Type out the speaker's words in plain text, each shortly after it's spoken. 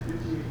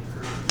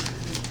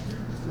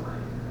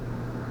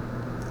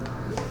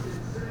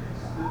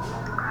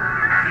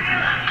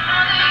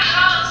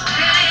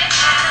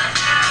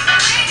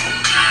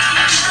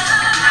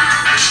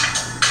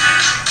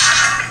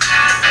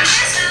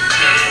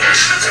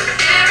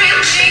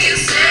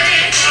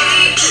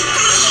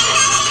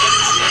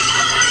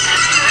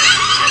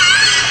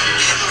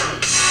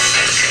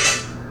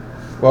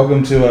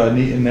Welcome to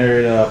NEET and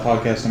Nerd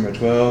podcast number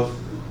 12.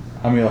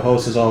 I'm your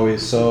host as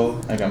always,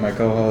 So. I got my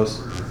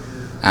co-host.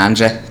 I'm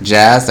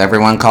Jazz.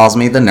 Everyone calls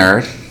me the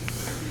nerd.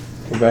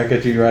 We're back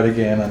at you right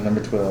again on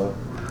number 12.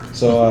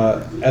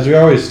 So, as we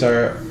always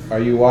start,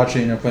 are you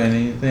watching or playing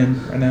anything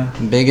right now?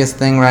 Biggest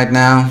thing right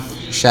now,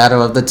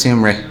 Shadow of the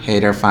Tomb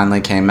Raider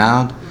finally came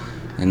out.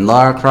 And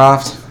Lara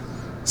Croft,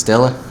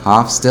 still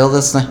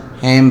the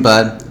same,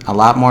 but a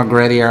lot more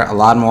grittier, a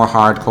lot more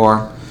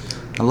hardcore.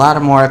 A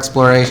lot more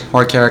exploration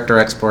or character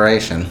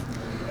exploration.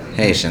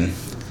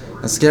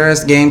 As far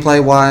as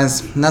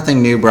gameplay-wise,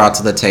 nothing new brought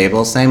to the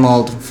table. Same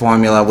old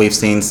formula we've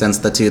seen since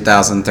the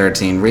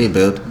 2013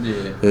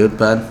 reboot.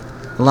 But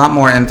a lot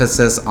more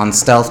emphasis on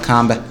stealth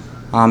combat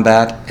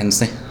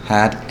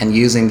and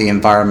using the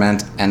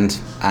environment and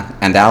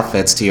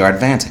outfits to your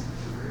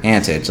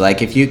advantage.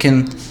 Like if you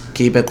can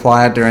keep it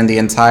quiet during the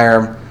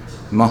entire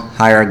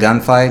higher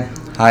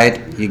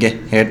gunfight, you get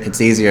hit. It's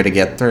easier to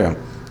get through.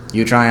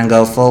 You try and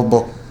go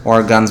full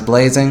or guns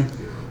blazing,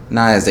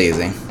 not as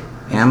easy.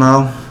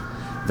 Ammo,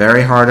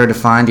 very harder to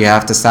find. You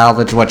have to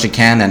salvage what you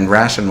can and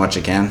ration what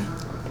you can.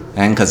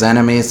 And because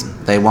enemies,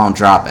 they won't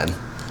drop it.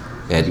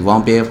 You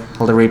won't be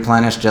able to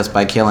replenish just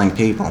by killing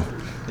people.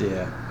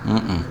 Yeah.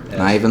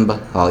 Not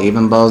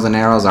even bows and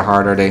arrows are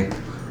harder to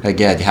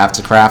get. You have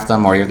to craft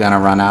them or you're going to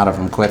run out of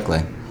them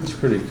quickly. It's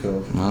pretty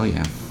cool. Oh,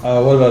 yeah.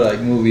 What about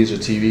like movies or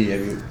TV?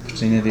 Have you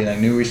seen anything like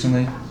new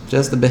recently?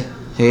 Just a bit.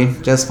 He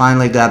just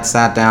finally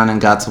sat down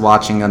and got to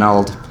watching an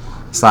old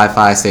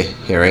sci-fi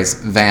series,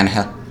 Van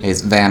Helsing.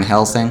 Is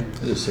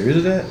there a series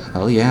of that?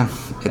 Oh yeah,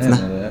 it's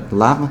a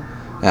lot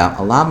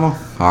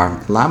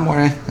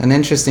more an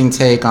interesting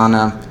take on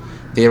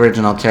the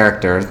original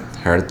character.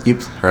 You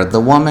heard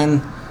the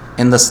woman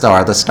in the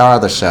star of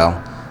the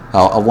show.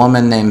 A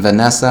woman named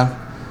Vanessa.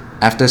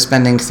 After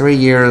spending 3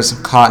 years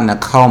caught in a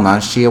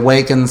coma, she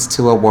awakens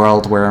to a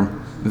world where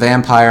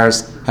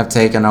vampires have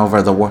taken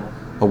over the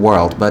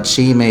world, but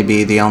she may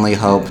be the only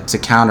hope to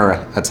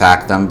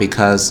counterattack them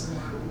because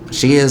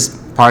she is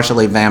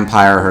partially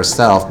vampire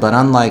herself. But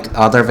unlike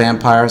other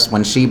vampires,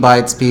 when she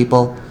bites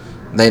people,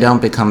 they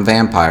don't become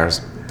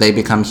vampires. They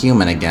become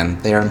human again.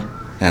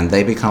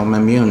 They become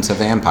immune to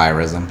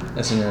vampirism.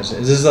 That's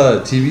interesting. Is this a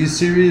TV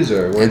series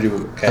or where did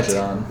you catch it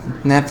on?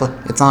 Netflix.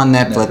 It's on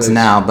Netflix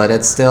now, but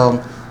it's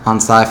still on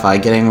Sci-Fi,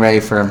 getting ready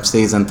for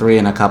season 3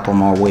 in a couple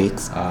more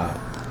weeks.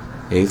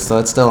 So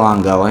it's still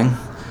ongoing.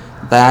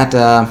 That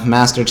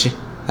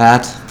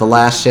The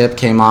Last Ship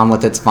came on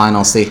with its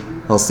final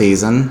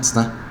season,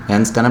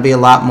 and it's going to be a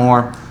lot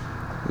more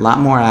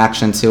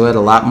action to it, a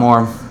lot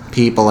more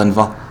people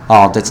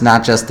involved. It's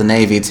not just the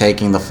Navy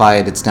taking the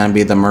fight; it's going to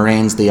be the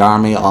Marines, the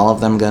Army, all of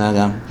them going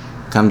to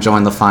come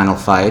join the final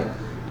fight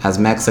as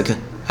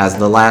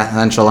the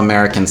Central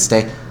American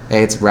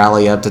states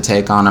rally up to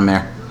take on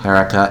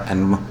America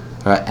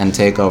and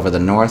take over the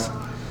North.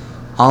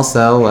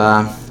 Also,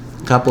 a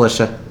couple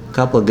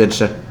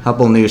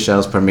new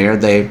shows premiered.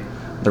 The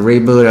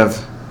reboot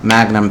of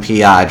Magnum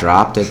PI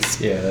dropped.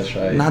 That's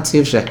right. Not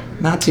too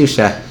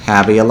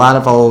shabby. A lot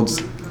of old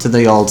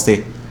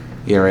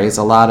series.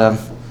 A lot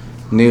of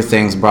new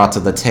things brought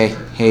to the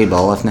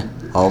table.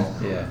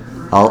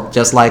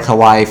 Just like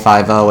Hawaii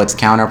 5-0, its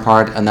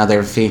counterpart,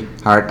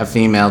 a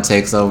female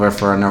takes over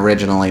for an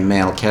originally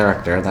male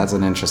character. That's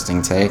an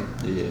interesting take.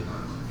 Yeah.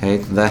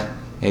 And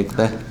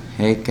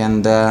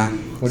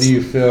what do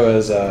you feel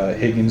as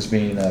Higgins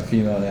being a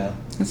female now?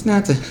 It's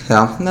nothing.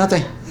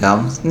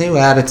 New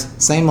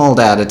attitude, same old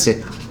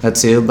attitude,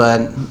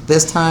 but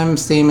this time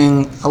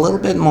seeming a little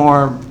bit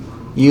more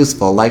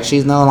useful. Like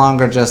she's no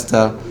longer just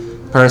a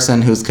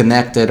person who's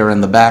connected or in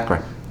the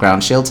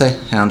background. She'll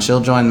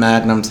join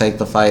Magnum, take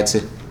the fight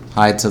to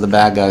the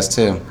bad guys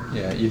too.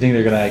 Yeah, you think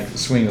they're gonna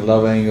swing a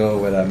love angle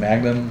with a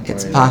Magnum?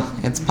 It's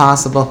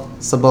possible.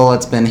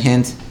 It's been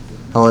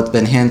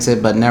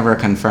hinted, but never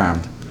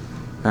confirmed.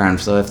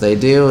 So if they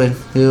do, that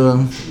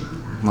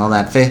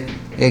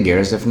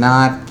figures. If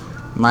not,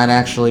 might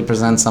actually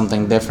present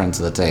something different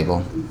to the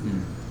table.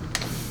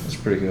 That's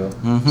pretty cool.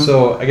 Mm-hmm.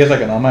 So I guess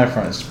on my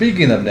front,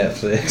 speaking of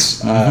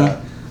Netflix,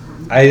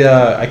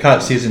 I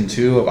caught season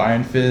 2 of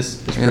Iron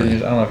Fist. It's pretty. I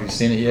don't know if you've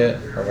seen it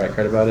yet or if I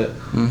heard about it.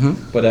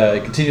 But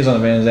it continues on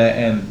the vein of that,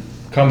 and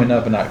coming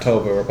up in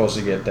October, we're supposed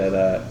to get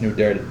that new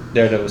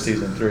Daredevil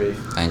season 3.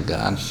 Thank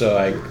God. So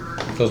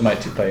those might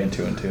play in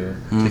 2 and 2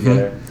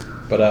 together.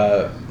 But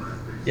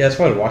as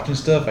far as watching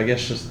stuff, I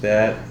guess just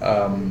that.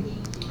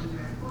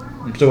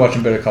 I'm still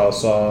watching Better Call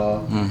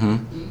Saul.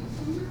 I'm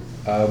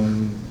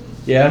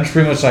just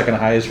pretty much on a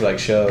hiatus for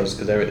shows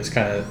because it's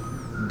kind of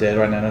dead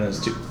right now and there's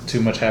too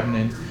much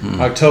happening.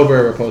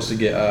 October we're supposed to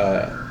get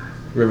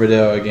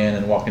Riverdale again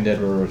and Walking Dead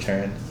will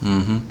return.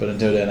 But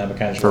until then, I'm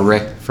kind of for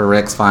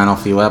Rick's final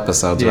few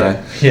episodes,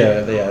 right?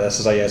 Yeah. That's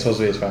just it's supposed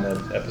to be his final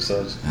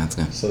episodes. That's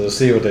good. So they'll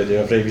see what they do.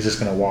 If he's just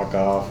gonna walk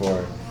off,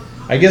 or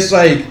I guess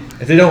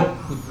if they don't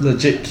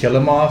legit kill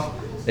him off,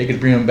 they could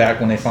bring him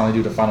back when they finally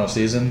do the final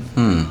season.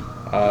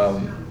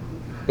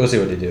 We'll see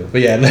what they do.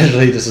 But yeah,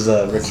 literally this is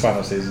Rick's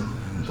final season.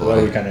 So what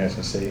are we kind of going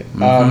to see?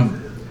 I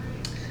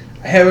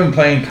have been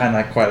playing kind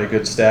of quite a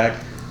good stack.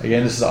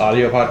 Again, this is an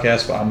audio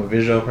podcast, but I'm a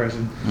visual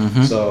person,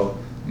 so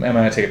I'm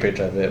gonna take a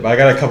picture of it. But I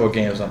got a couple of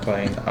games I'm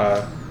playing.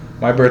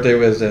 My birthday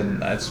was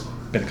it's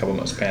been a couple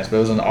months past, but it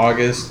was in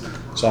August,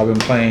 so I've been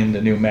playing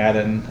the new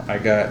Madden.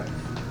 I've been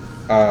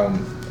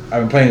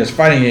playing this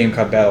fighting game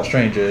called Battle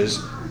Strangers,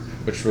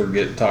 which we'll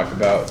get talked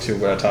about too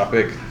with our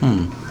topic.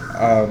 And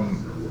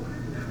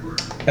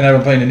I've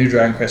been playing the new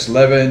Dragon Quest XI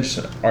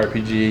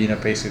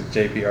RPG, basically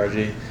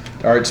JPRG.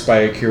 The art's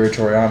by Akira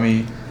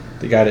Toriyama,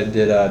 the guy that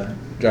did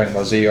Dragon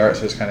Ball Z art,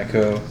 so it's kind of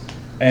cool.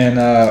 And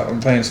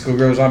I'm playing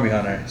Schoolgirl Zombie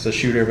Hunter. It's a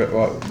shooter,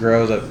 but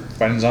girls that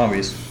fighting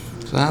zombies.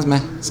 Sounds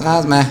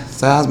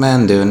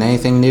man doing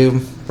anything new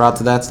brought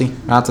to that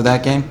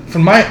game?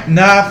 From when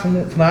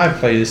I've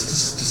played, it's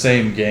just the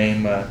same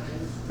game.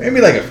 Maybe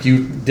like a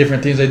few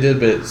different things they did,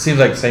 but it seems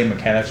like the same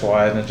mechanics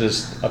wise, and it's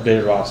just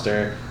updated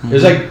roster.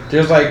 There's like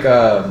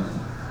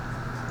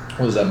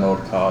what is that mode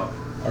called?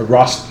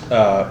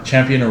 A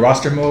champion and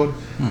roster mode,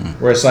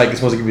 where it's supposed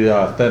to give you the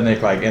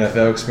authentic like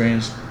NFL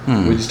experience.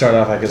 We just start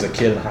off like as a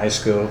kid in high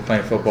school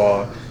playing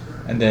football,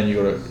 and then you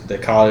go to the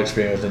college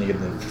experience, then you get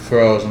the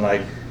pros and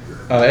like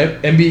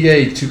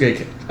NBA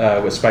 2K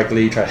with Spike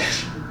Lee the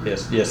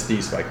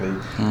Spike Lee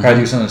try to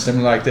do something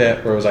similar like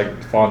that, where it was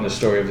like following the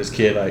story of this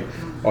kid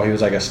he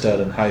was like a stud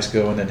in high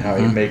school, and then how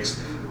he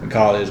makes in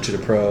college to the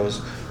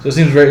pros. So it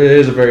seems it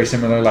is a very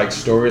similar like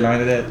storyline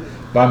to that.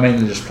 But I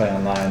mainly just play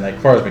online. Like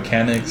as far as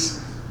mechanics,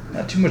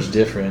 not too much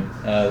different.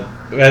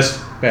 That's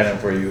bad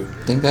for you.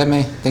 Think that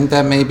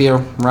may be a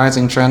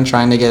rising trend,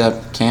 trying to get a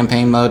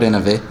campaign mode in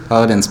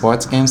in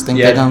sports games.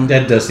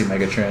 That does seem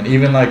like a trend.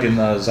 Even like in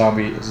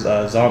Zombie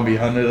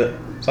Hunter,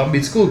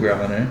 Schoolgirl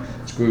Hunter,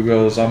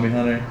 Schoolgirl Zombie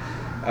Hunter.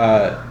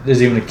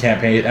 There's even a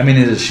campaign. I mean,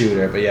 it's a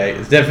shooter, but yeah,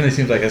 it definitely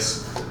seems like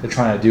they're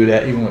trying to do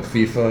that. Even with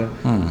FIFA,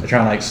 they're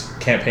trying like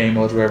campaign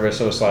modes, whatever.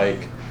 So it's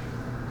like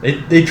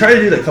they try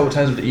to do that a couple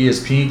times with the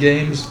ESPN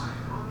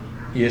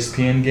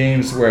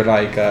games, where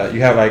like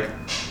you have like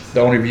the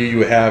only view you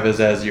would have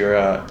is as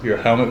your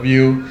helmet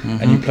view,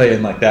 and you play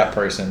in like that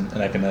person, and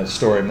like in a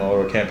story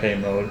mode or campaign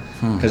mode,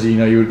 because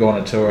you would go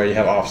on a tour, you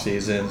have off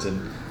seasons,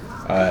 and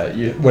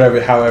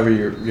however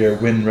your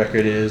win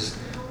record is.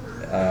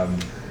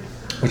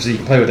 Which you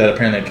can play with that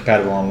apparently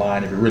compatible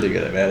online if you're really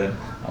good at Madden.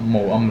 I'm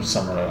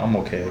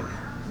okay.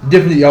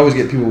 Definitely, you always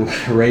get people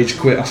rage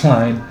quit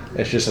online.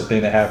 It's just a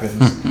thing that happens.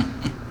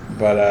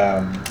 But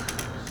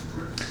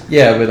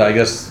but I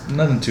guess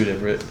nothing too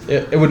different.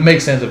 It would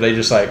make sense if they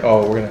just we're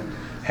gonna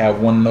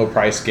have one low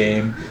price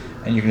game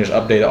and you can just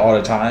update it all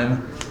the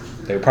time.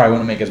 They probably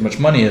wouldn't make as much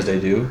money as they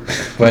do,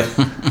 but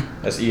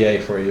that's EA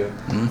for you.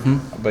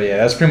 But yeah,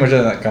 that's pretty much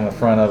it on the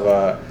front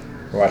of.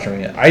 Watching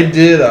me. I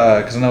did,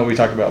 because I know we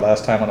talked about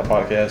last time on the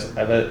podcast,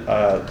 I let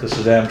the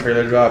Shazam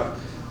trailer drop.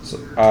 So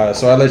I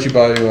let you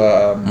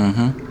borrow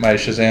my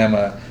Shazam,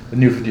 the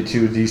new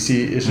 52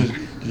 DC issues.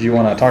 Did you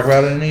want to talk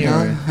about it any?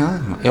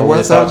 It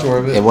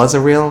was a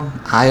real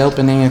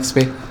eye-opening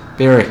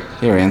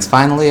experience.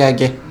 Finally,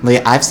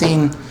 I've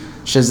seen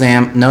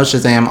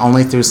Shazam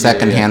only through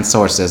secondhand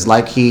sources.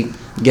 Like he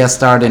guest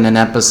starred in an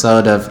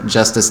episode of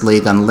Justice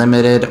League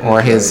Unlimited,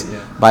 or his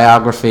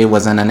biography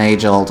was in an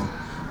age-old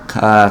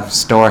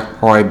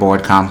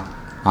storyboard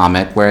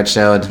comic where it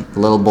showed a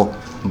little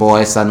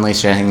boy suddenly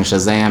sharing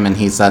Shazam, and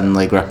he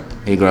suddenly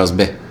grows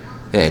big.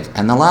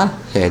 And a lot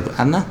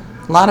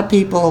of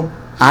people.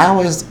 I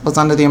always was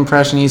under the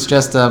impression he's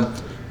just a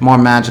more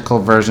magical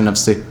version of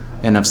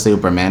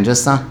Superman,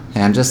 just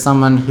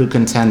someone who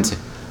can tend to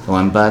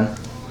him. But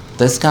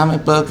this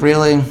comic book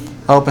really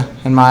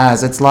opened my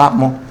eyes. It's a lot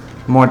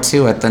more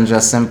to it than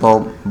just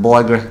simple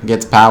boy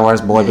gets powers,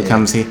 boy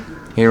becomes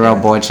hero,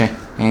 boy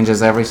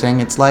changes everything.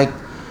 It's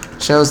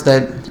shows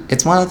that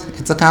it's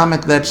a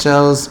comic that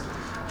shows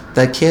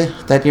that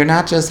you're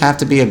not just have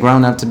to be a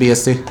grown up to be a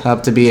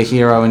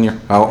hero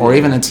or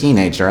even a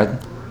teenager,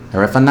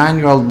 or if a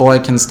 9-year-old boy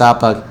can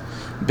stop a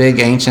big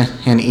ancient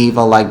and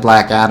evil like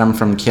Black Adam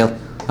from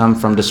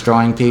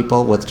destroying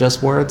people with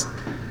just words.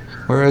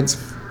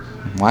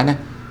 Why not?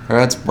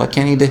 What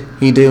can he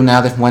do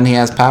now when he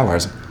has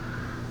powers?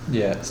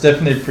 Yeah, it's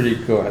definitely pretty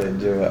cool how they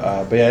do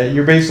it. But yeah,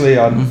 you're basically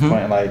on the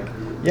point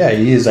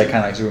he is kind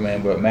of like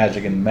Superman, but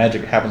magic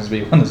happens to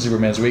be one of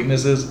Superman's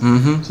weaknesses.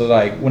 So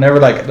whenever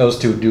those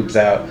two dukes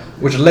out,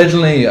 which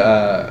allegedly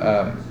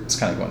it's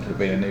kind of going to the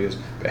beta news,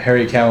 but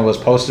Harry Cavill was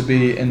supposed to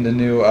be in the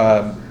new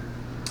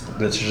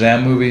the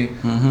Shazam movie.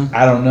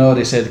 I don't know.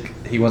 They said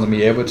he wasn't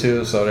be able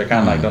to, so they're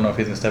kind of don't know if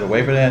he's gonna step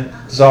away from that.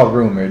 It's all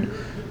rumored,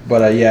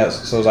 but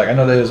so it's I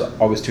know there's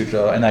always two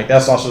trailers, and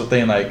that's also the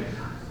thing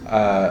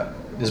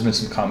there's been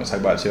some comments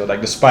about it too.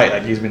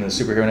 Despite he's been a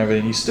superhero and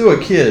everything, he's still a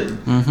kid,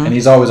 and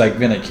he's always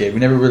been a kid. We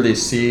never really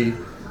see.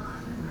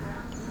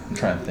 I'm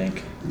trying to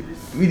think.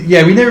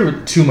 We never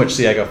too much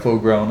see a full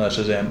grown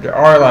Shazam. There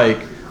are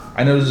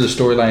I know there's a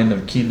storyline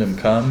of Kingdom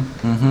Come,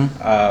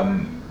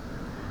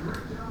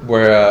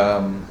 where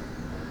I'm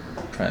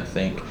trying to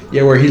think.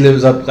 Yeah, where he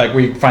lives up, where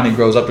he finally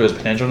grows up to his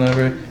potential and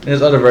whatever. And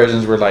there's other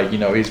versions where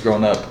he's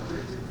grown up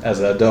as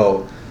an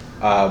adult.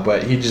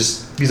 But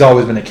he's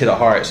always been a kid at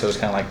heart, so it's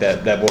kind of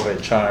that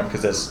boyhood charm,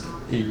 because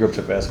he grew up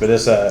too fast. But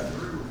it's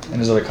and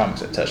there's other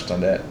comics that touched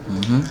on that.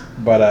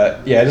 Mm-hmm.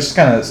 But yeah, just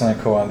kind of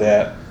something cool on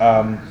that.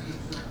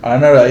 I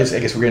know. I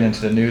guess we're getting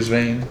into the news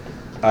vein.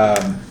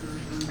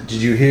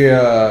 Did you hear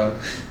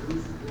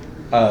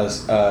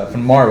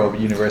from Marvel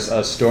Universe,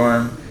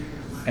 Storm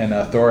and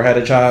Thor had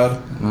a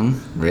child?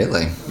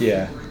 Really?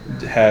 Yeah.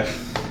 Have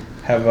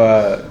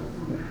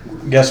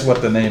guess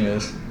what the name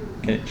is?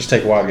 Can you just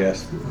take a wild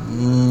guess?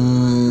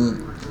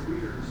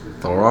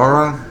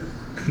 Thorora?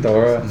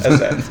 Thora?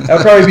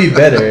 That'd probably be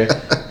better.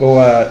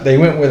 But they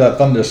went with a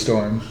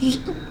Thunderstorm.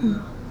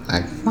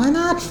 Why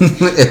not?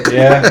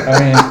 Yeah, I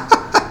mean,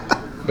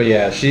 but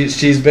yeah,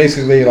 she's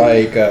basically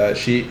like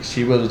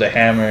she wields the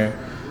hammer,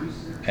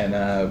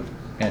 and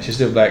she's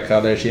still black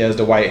color. She has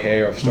the white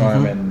hair of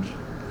Storm, and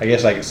I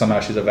guess like somehow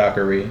she's a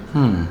Valkyrie.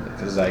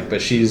 Cause like,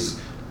 but she's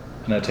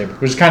another type,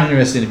 which is kind of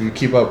interesting if you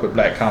keep up with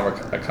Black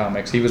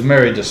comics. He was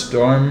married to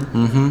Storm,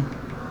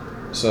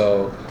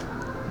 so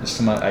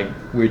some like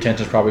weird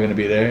tension's probably going to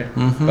be there.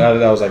 But I thought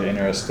that was like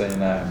interesting.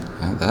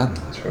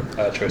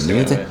 Choice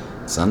to go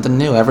something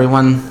new.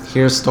 Everyone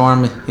hears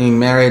Storm being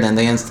married and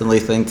they instantly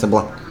think to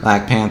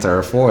Black Panther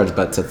or Forge,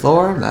 but to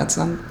Thor, that's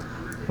a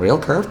real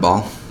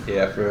curveball.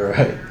 Yeah, for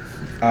right.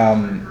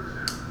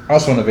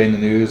 Also in the vein of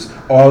news.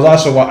 I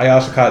also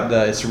caught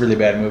it's a really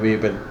bad movie,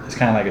 but it's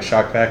kind of like a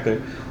shock factor.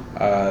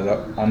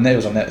 It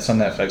was on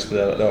Netflix,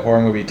 but the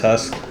horror movie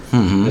Tusk.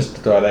 Just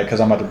to throw that because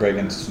I'm about to break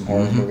into some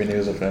horror movie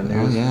news of the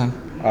news. Oh yeah,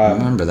 I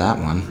remember that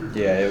one.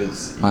 Yeah, it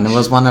was. And it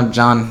was one of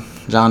John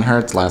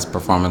Hurt's last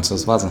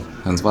performances, wasn't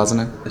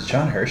it? Is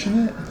John Hirsch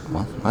in it?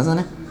 Well,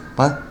 wasn't it?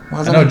 What?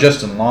 I know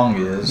Justin Long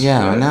is.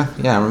 Yeah, I know.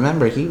 Yeah, I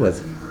remember he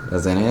was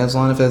in it as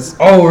one of his.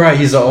 Oh right,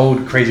 he's the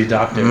old crazy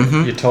doctor.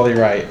 You're totally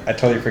right. I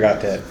totally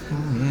forgot that.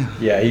 Oh yeah.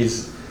 Yeah,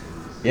 he's.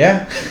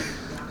 Yeah.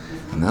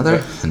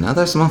 Another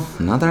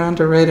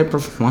underrated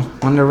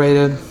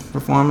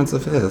performance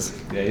of his.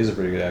 Yeah, he's a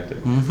pretty good actor.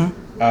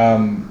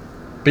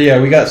 But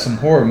yeah, we got some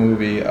horror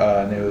movie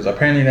news.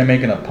 Apparently, they're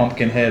making a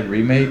Pumpkinhead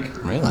remake.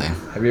 Really?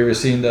 Have you ever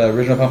seen the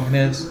original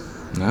Pumpkinheads?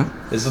 No.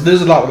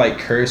 There's a lot of like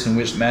curse and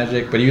witch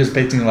magic, but he was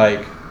painting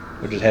like,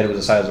 which his head was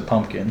the size of a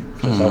pumpkin.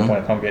 That's the whole point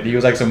of Pumpkinhead. He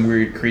was like some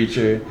weird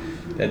creature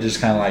that just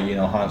kind of like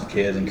haunts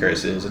kids and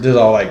curses. It is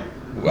all like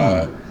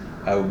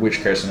witch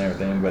curse and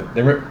everything. But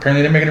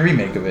apparently they're making a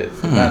remake of it.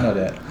 Did not know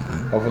that.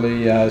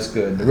 Hopefully it's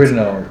good. The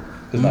original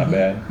is not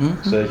bad.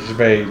 So it's a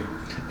very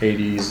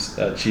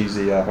 80s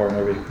cheesy horror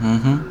movie.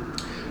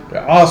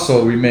 They're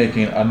also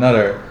remaking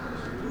another,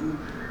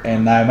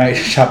 and I might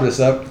chop this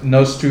up,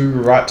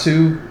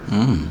 Nosferatu.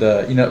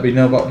 You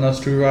know about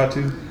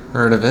Nosferatu?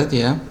 Heard of it,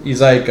 yeah.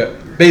 He's like,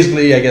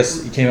 basically, I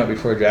guess he came out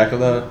before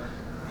Dracula.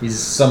 He's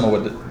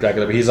somewhat with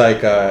Dracula, but he's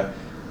like,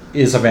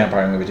 it's a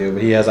vampire movie too,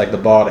 but he has like the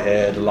bald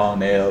head, the long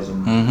nails,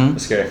 and the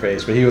scary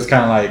face. But he was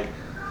kind of like,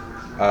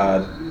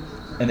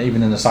 and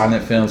even in the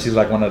silent films, he was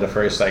like one of the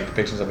first like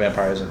depictions of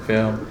vampires in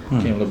film. Came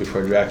a little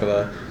before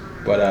Dracula,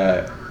 but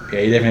yeah,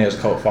 he definitely has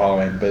a cult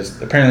following. But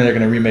apparently they're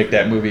going to remake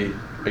that movie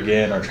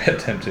again, or try to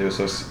attempt to.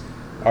 So it's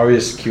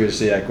always curious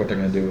to see like what they're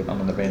going to do with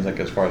on the veins like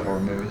as far as horror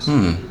movies.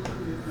 I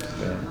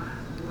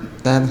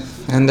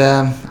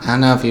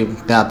don't know if you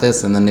got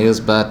this in the news,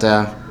 but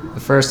the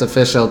first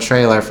official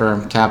trailer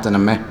for Captain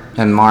America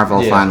and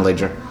Marvel finally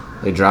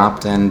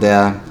dropped, and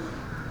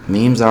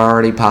memes are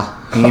already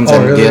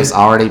gifs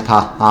already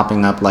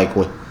popping up like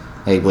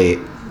wait,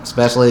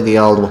 especially the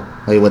old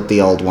with the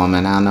old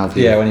woman. I don't know if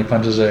you... Yeah, when he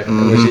punches her.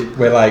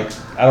 Where like,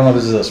 I don't know if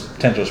this is a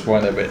potential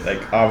spoiler, but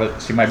like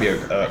she might be a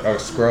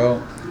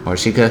Skrull.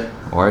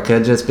 Or it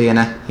could just be an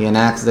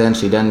accident.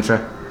 She doesn't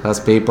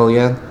trust people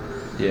yet.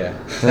 Yeah,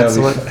 that'd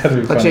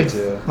be funny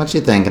too. What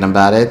you thinking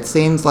about it? It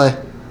seems like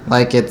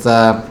it's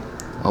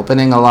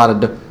opening a lot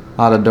of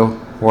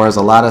doors.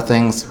 A lot of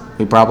things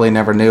we probably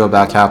never knew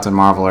about Captain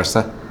Marvel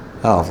herself.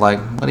 Like,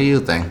 what do you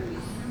think?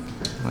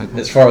 Like,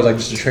 as far as like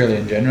just a trailer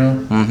in general,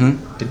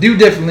 they do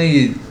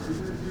definitely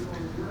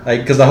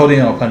like, because the whole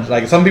thing punch.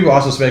 Like some people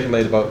also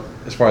speculate about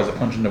as far as the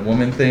punching the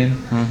woman thing,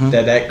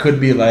 that could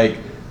be like.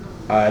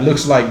 It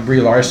looks like Brie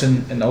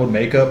Larson in old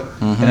makeup,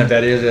 and if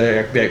that is,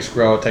 it could be like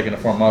Skrull taking the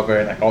form of her,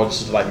 and like, oh,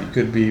 this is like it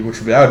could be,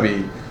 that would be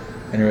an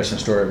interesting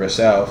story of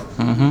herself.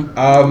 I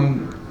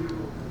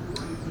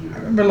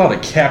remember a lot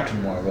of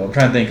Captain Marvel. I'm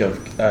trying to think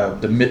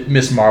of the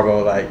Miss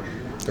Marvel. Like,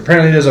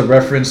 apparently there's a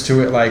reference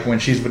to it, like when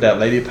she's with that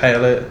lady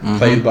pilot,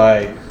 played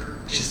by,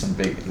 she's some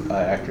big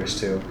actress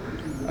too.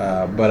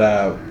 But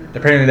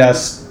apparently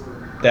that's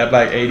that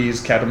like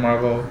 80s Captain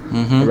Marvel,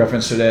 a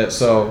reference to that.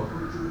 So.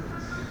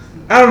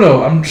 I don't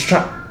know. I'm just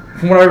trying.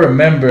 From what I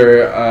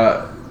remember,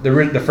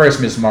 the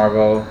first Miss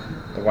Marvel,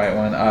 the white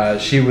one,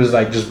 she was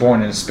like just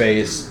born in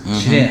space.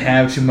 She didn't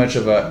have too much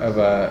of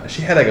a.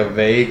 She had like a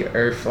vague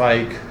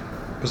Earth-like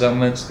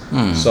resemblance.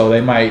 So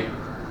they might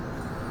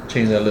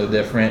change that a little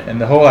different.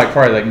 And the whole like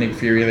part of like Nick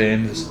Fury,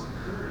 I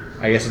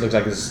guess it looks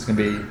like this is gonna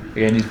be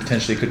again. These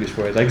potentially could be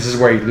spoilers. Like this is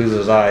where he loses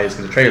his eyes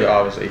because the trailer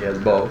obviously he has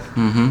both.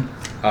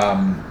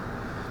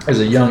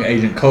 There's a young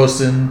Agent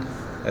Coulson.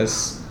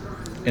 That's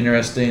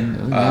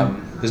interesting.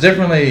 There's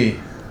definitely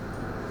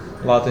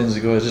a lot of things to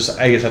go. It's just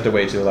I guess I have to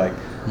wait till like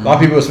A lot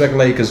of people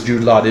speculate because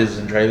Jude Law is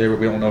in the trailer, but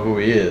we don't know who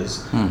he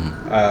is. A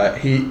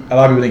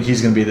lot of people think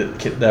he's going to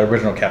be the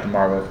original Captain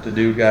Marvel, the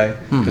dude guy,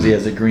 because he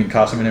has the green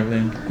costume and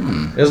everything.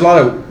 There's a lot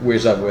of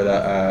weird stuff with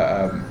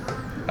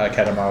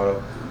Captain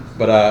Marvel.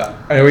 But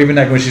I know even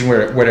like when she's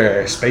with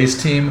her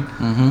space team,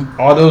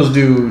 all those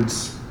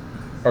dudes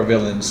are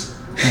villains.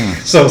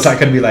 So it's not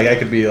gonna be like I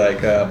could be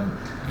like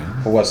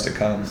for what's to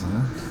come.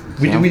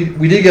 We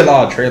did get a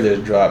lot of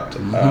trailers dropped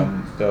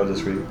though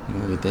this week.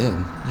 Yeah, we did.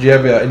 Do you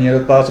have any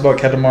other thoughts about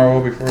Captain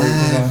Marvel before we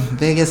move on?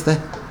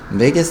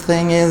 Biggest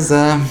thing is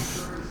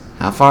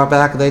how far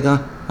back are they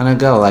gonna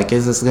go? Like,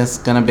 is this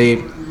just gonna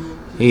be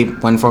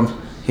one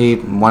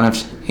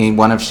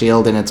of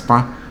Shield in its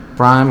prime?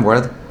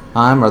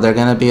 Are there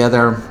gonna be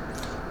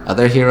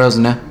other heroes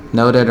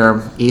noted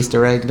or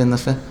Easter egged in the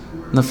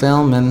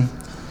film? And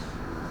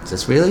it's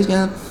just really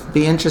gonna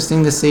be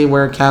interesting to see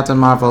where Captain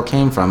Marvel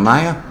came from.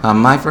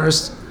 My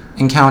first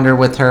encounter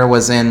with her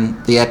was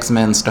in the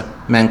X-Men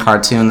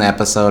cartoon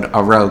episode,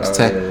 A Rogue's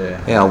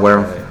Tale,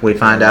 where we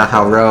find out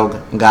how Rogue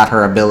got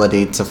her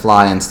ability to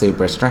fly and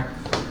super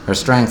her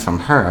strength from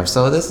her.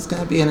 So this is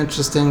going to be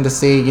interesting to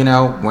see,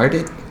 where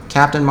did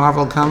Captain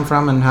Marvel come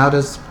from and how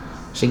does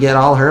she get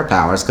all her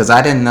powers? Because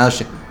I didn't know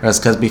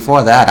because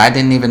before that, I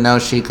didn't even know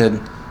she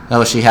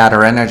had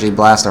her energy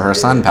blast or her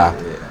sun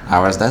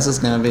powers. This is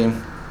going to be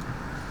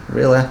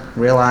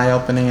real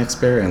eye-opening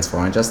experience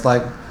for me, just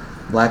like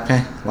Black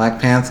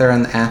Panther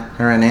and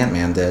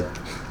Ant-Man did.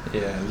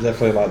 Yeah, there's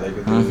definitely a lot they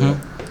could do.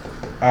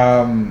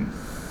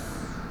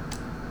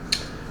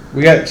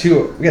 We got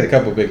a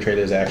couple of big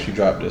trailers that actually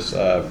dropped this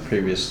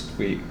previous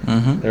week.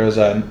 There was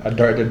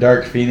the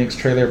Dark Phoenix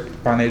trailer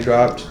finally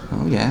dropped.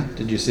 Oh yeah.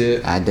 Did you see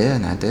it? I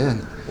did.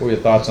 What were your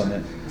thoughts on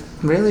it?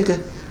 Really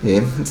good.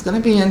 Yeah, it's gonna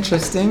be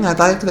interesting. I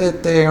like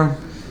that they're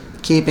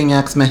keeping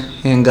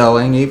X-Men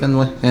going, even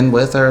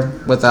with or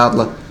without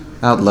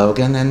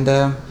Logan, and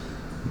the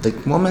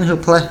woman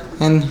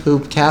who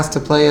cast to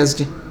play as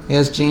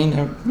Jean,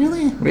 a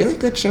really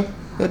good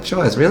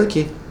choice, really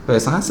cute. But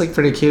it's honestly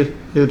pretty cute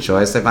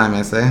choice, if I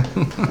may say.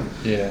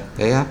 Yeah.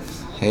 Yeah.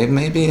 Hey,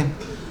 maybe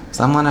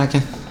someone I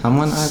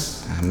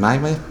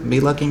might be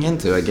looking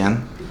into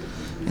again.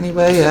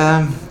 Anyway,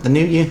 the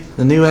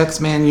new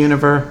X-Men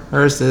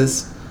universe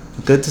is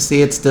good to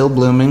see. It's still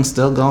blooming,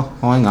 still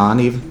going on,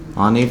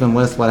 even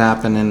with what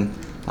happened in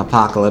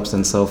Apocalypse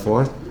and so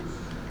forth.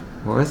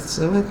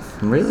 So it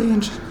really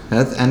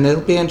and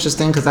it'll be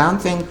interesting because I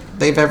don't think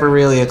they've ever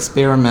really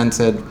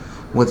experimented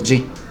with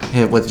Jean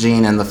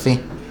and the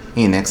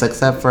Phoenix,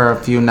 except for a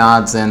few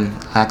nods in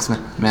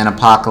X-Men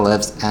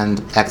Apocalypse and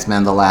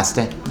X-Men The Last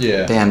Stand.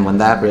 Yeah. Dan, when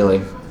that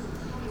really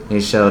he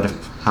showed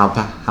how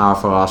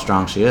powerful, how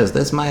strong she is.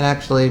 This might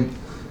actually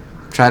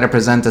try to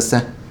present a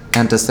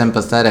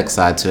sympathetic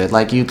side to it.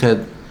 Like, you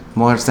could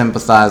more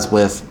sympathize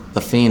with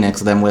the Phoenix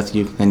than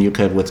you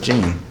could with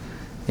Jean.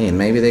 And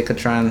maybe they could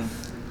try and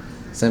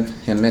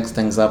mix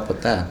things up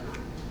with that.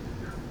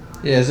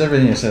 Yeah, it's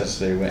everything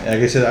necessary. Like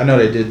I said, I know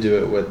they did do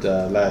it with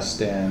Last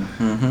Stand,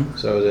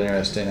 so it was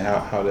interesting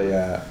how they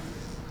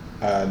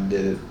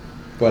did it.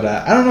 But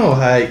I don't know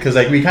how, because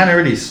like we kind of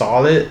already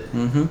saw it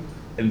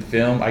in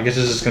film. I guess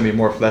it's just gonna be a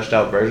more fleshed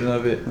out version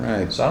of it.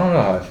 Right. So I don't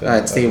know how I feel.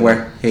 Right.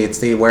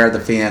 See where the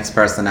Phoenix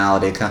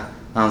personality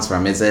comes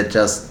from. Is it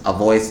just a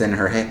voice in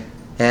her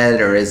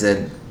head, or is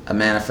it a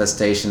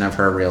manifestation of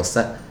her real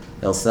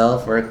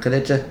self, or could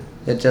it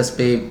just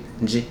be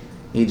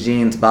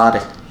Jean's body?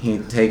 He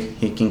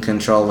can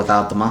control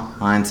without the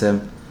mind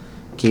to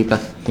keep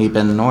it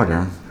in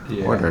order.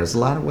 Yeah. There's a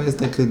lot of ways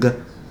they could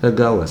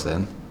go with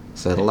it.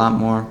 So a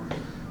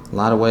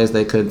lot of ways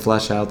they could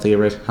flesh out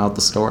the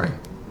story.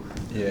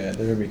 Yeah, that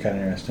would be kind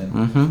of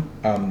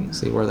interesting.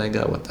 See where they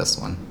go with this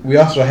one. We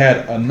also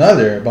had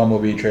another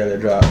Bumblebee trailer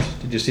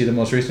dropped. Did you see the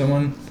most recent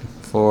one?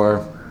 For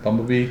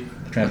Bumblebee,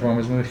 the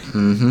Transformers movie?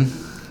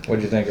 What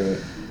did you think of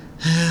it?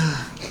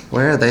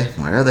 Where are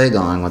they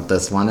going with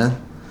this one?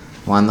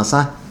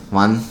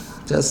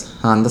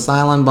 Just on the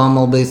silent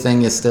Bumblebee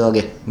thing is still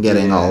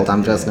getting old.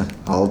 I'm just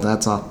old.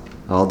 That's all.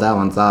 Old. That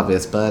one's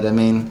obvious. But I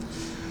mean,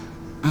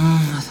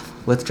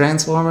 with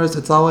Transformers,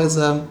 it's always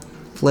a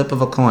flip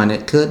of a coin.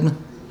 It could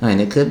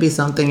be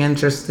something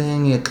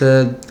interesting. It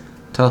could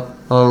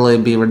totally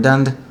be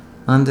redundant.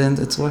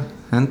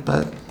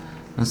 But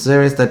a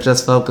series that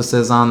just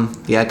focuses on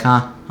the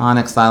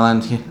iconic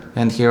silent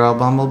and hero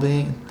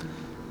Bumblebee,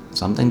 it's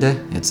something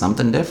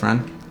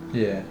different.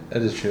 Yeah,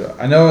 that is true.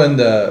 I know in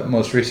the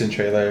most recent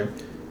trailer,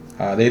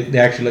 they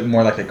actually look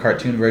more like a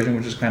cartoon version,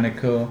 which is kind of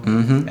cool.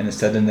 And it's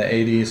set in the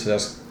 80s, so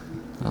that's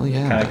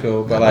kind of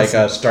cool. But like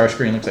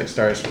Starscream looks like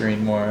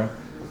Starscream more.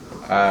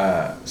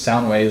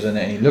 Soundwave's in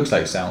it, and he looks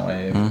like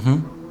Soundwave.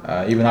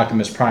 Even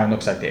Optimus Prime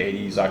looks like the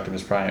 80s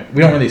Optimus Prime.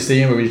 We don't really see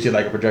him, but we see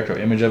like a projectile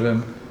image of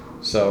him.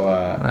 So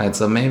right,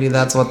 so maybe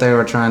that's what they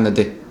were trying to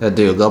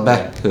do. Go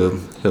back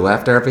to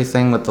after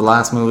everything with the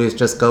last movies,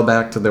 just go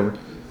back to the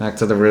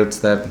roots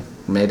that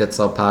made it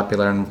so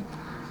popular and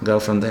go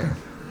from there.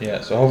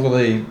 Yeah, so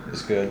hopefully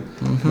it's good.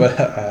 But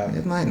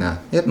it might not.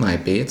 It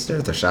might be. It's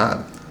worth a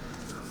shot.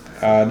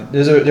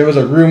 There was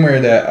a rumor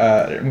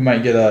that we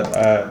might get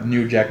a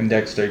new Jack and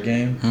Dexter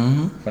game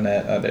from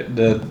that.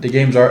 The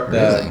games are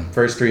the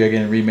first 3 are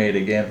getting remade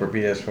again for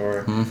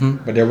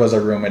PS4, but there was a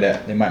rumor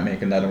that they might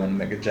make another one to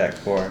make a Jack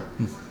 4.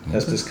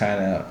 That's just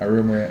kind of a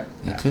rumor.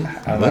 I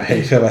don't know how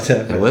you feel about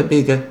that. It would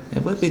be good.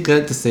 It would be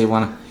good to see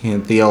one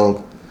of the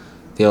old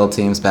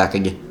teams back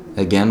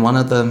again. One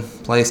of the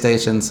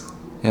PlayStation's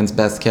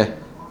best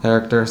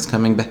characters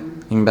coming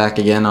back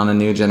again on a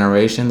new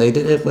generation. They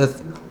did it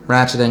with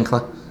Ratchet and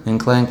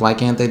Clank. Why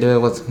can't they do it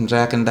with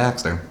Jack and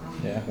Daxter?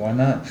 Yeah, why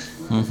not?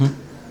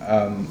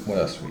 What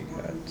else we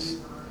got?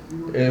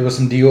 It was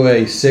some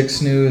DOA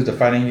 6 news, the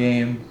fighting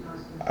game.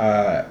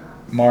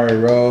 Mario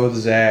Rose,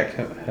 Zack,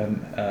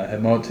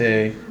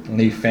 Himote, and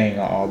Lee Fang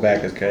are all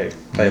back as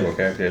playable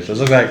characters. So it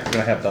looks like we're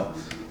going to have the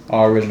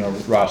all original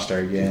roster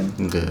again.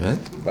 Good.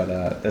 But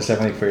that's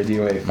definitely for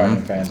DOA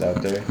fighting fans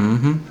out there.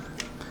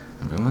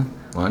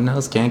 Lord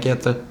knows, can't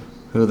get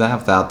who that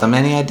without them.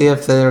 Any idea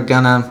if they're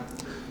gonna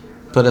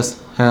put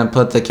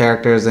the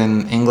characters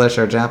in English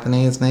or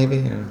Japanese, maybe?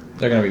 Or?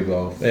 They're gonna be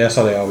both. That's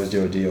how they always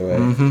do with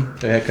DOA.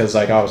 Because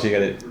obviously you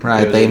got it.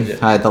 Right.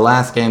 The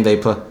last game they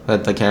put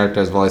the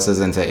characters' voices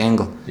into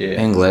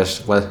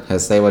English.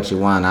 Say what you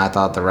want. I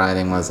thought the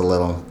writing was a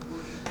little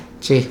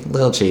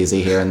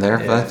cheesy here and there,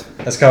 but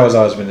that's kind of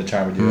always been the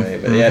charm of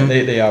DOA. But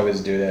they always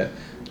do that.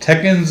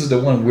 Tekken's the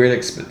one weird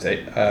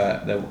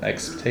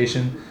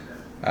expectation.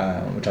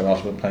 Which I've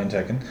also been playing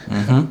Tekken,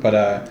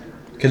 but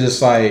because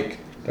it's like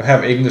they'll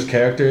have English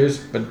characters,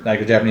 but like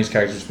the Japanese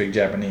characters speak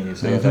Japanese,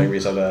 so you have to like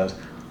resub those.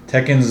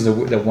 Tekken's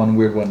the one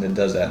weird one that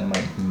does that. I'm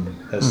like,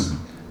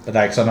 but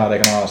like somehow they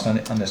can all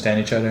understand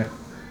each other,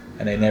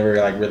 and they never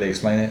like really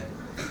explain it.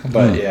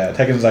 But yeah,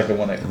 Tekken's like the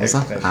one that.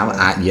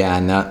 I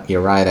know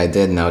you're right. I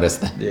did notice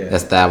that. Yeah.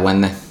 That's that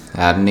when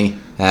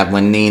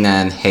when Nina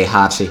and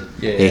Heihachi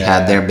they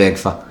had their big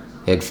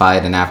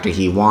fight, and after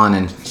he won,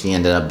 and she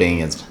ended up being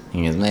his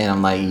mate.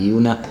 I'm like,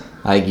 you know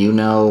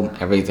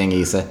everything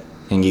he's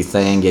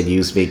saying, yet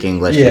you speak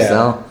English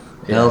yourself.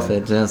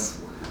 It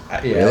just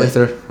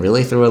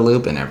really threw a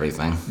loop in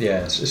everything.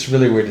 Yeah, it's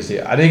really weird to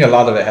see. I think a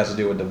lot of it has to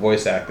do with the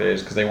voice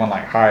actors because they want to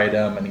like hire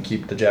them and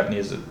keep the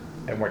Japanese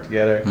and work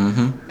together.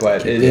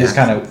 But it is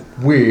kind of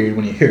weird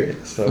when you hear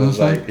it. So it's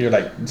like you're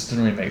like, this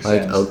doesn't really make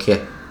sense.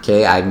 Okay,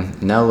 I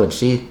know what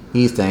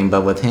he's saying,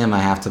 but with him,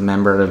 I have to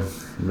remember to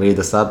read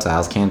the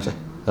subtitles. Can't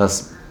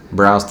just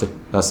relax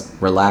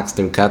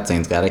through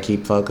cutscenes. Got to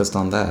keep focused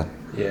on that.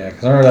 Yeah,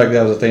 because I remember like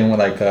that was a thing when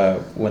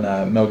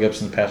Mel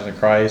Gibson's Passion of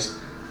Christ.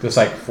 There's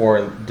like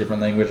 4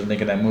 different languages I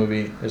think in that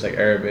movie. There's like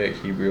Arabic,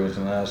 Hebrew, and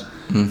something else.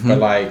 But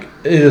like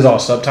it is all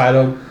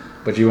subtitled,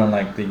 but you want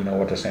like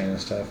what they're saying and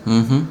stuff.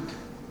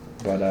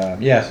 But so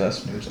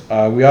that's news.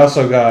 We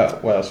also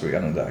got what else we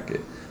got on the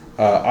docket?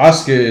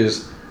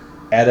 Oscars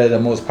added the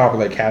most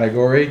popular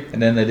category,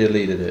 and then they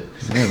deleted it.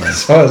 Really?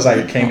 So it's like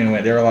it came and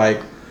went. They were like,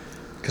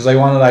 because they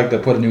wanted like to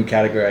put a new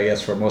category, I guess,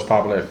 for most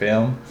popular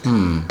film.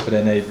 But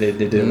then they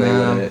did away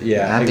with it.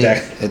 Yeah,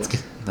 exactly.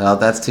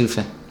 That's too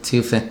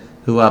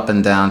up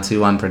and down,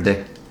 too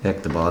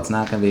unpredictable. It's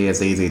not going to be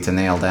as easy to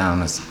nail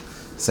down as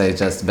say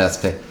just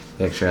best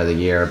picture of the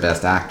year or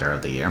best actor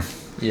of the year.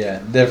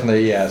 Yeah,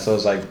 definitely. Yeah, so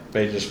it's like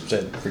they just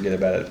said forget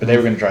about it, but they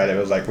were going to try it. It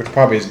was like, which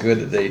probably is good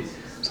that they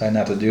decided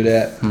not to do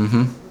that.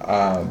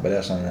 But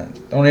that's not that.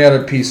 The only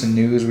other piece of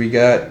news we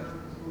got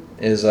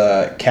is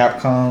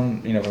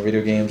Capcom, for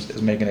video games,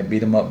 is making a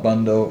beat 'em up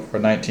bundle for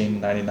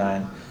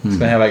 $19.99. It's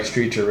gonna have like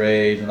Streets of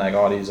Rage and like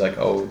all these like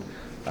old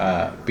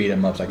beat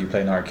 'em ups like you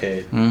play in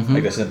arcade,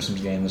 like the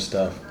Simpsons game and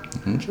stuff.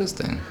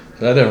 Interesting.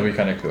 So that would be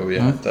kind of cool.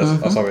 Yeah,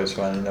 that's always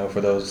fun,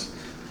 for those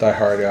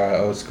diehard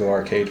old school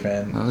arcade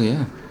fans. Oh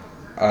yeah.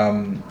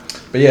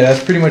 But yeah,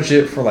 that's pretty much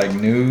it for like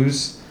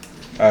news.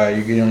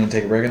 You don't need to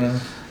take a break or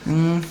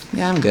nothing?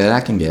 Yeah, I'm good.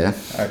 I can get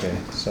it. Okay.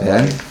 So.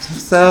 Yeah.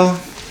 So.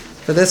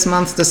 For this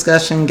month's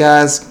discussion,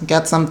 guys,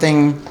 got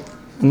an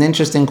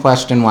interesting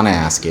question I want to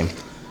ask you.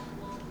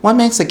 What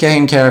makes a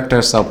game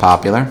character so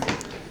popular?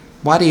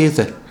 Why do you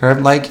think?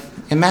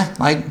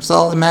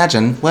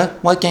 Imagine,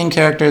 what game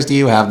characters do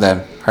you have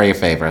that are your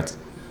favorites?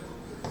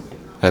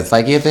 It's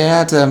like if you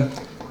had to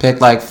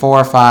pick like 4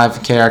 or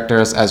 5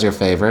 characters as your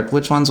favorite,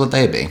 which ones would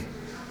they be?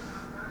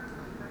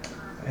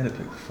 I had to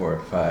pick 4 or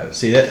 5.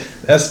 See,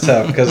 that's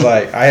tough because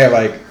like I have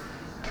like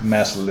a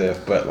massive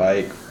list, but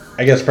like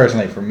I guess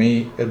personally for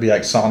me, it'd be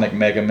like Sonic,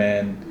 Mega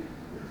Man.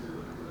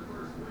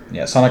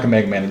 Yeah, Sonic and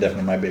Mega Man are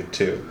definitely my big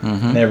 2.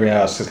 And everything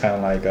else is kind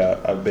of like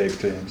a big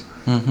things.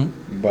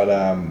 But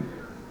I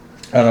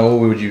don't know.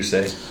 What would you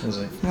say?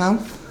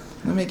 Well,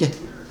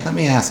 let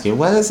me ask you.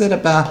 What is it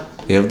about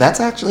you? That's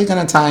actually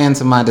going to tie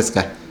into my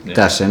discussion.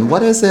 Yeah.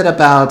 What is it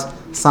about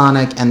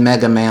Sonic and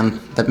Mega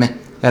Man that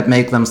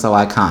make them so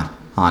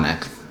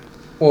iconic?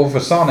 Well,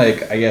 for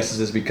Sonic, I guess it's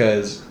just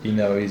because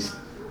he's.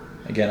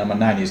 Again, I'm a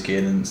 90s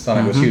kid, and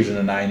Sonic was huge in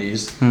the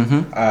 90s.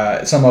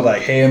 Some of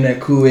like, hey, I'm that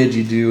cool,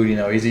 edgy dude.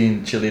 He's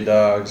eating chili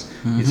dogs.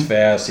 He's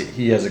fast.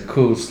 He has a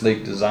cool,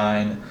 sleek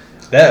design.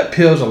 That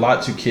appeals a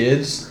lot to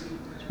kids,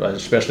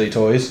 especially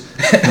toys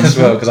as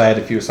well, because I had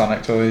a few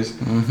Sonic toys.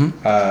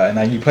 And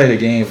then you play the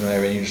games and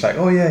everything, you're just like,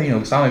 oh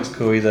yeah, Sonic's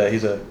cool. He's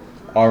a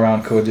all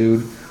around cool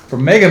dude. For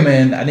Mega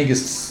Man, I think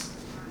it's,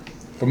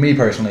 for me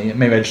personally,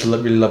 maybe I just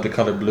really love the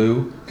color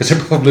blue because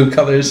they're both blue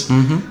colors.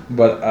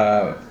 But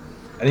I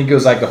think it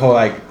was like the whole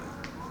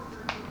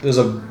there's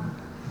a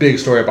big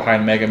story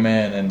behind Mega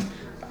Man, and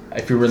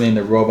if you're really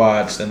into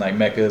robots and like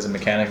mechas and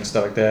mechanics and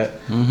stuff like that,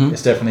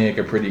 it's definitely like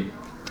a pretty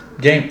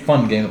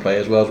fun game to play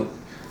as well.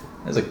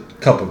 There's a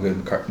couple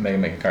good Mega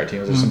Man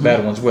cartoons. There's some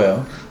bad ones as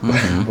well,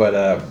 but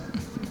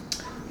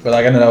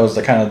like I know that was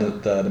the kind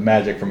of the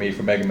magic for me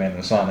for Mega Man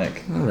and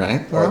Sonic. All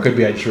right. Or it could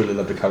be I just really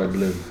love the color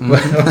blue.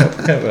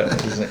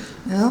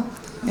 Well,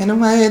 in a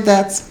way,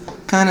 that's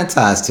kind of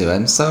ties to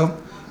it. So,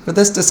 for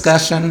this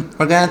discussion,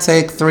 we're going to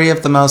take 3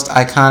 of the most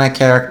iconic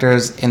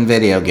characters in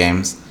video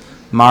games.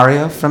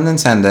 Mario from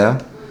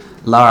Nintendo,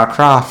 Lara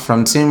Croft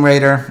from Tomb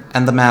Raider,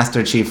 and the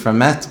Master Chief from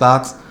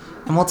Xbox,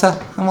 and we'll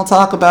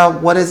talk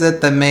about what is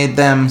it that made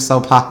them so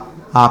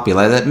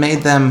popular, that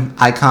made them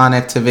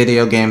iconic to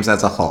video games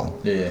as a whole.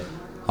 Yeah.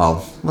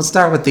 Oh, we'll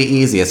start with the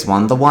easiest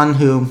one, the one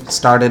who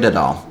started it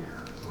all.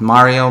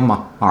 Mario,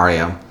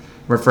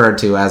 referred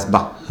to as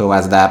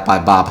that by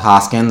Bob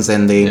Hoskins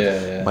in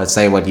the But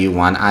Say What You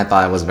Want. I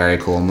thought it was a very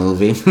cool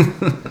movie.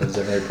 It's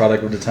a very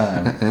product of the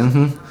time.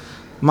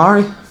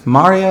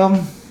 Mario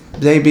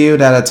debuted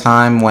at a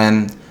time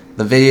when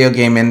the video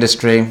game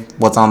industry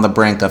was on the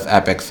brink of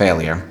epic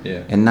failure.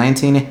 Yeah. In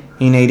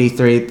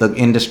 1983, the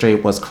industry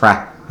was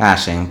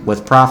crashing,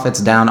 with profits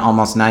down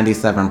almost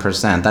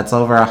 97%. That's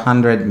over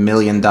 $100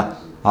 million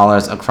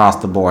across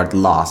the board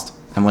lost.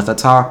 And with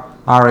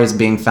Ataris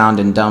being found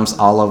in dumps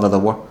all over the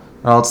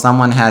world,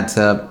 someone had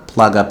to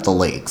plug up the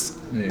leaks.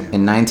 Yeah.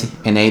 In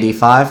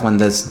 1985, when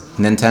this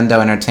Nintendo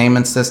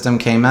Entertainment System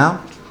came out,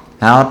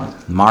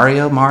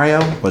 Mario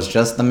was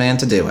just the man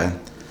to do it.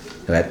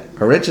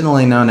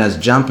 Originally known as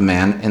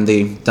Jumpman in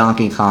the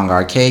Donkey Kong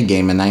arcade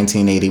game in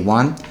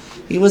 1981,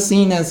 he was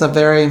seen as a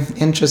very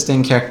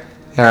interesting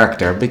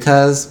character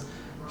because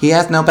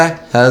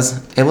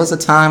it was a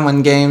time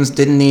when games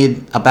didn't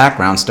need a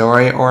background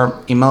story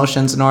or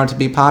emotions in order to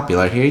be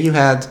popular. Here you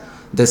had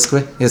this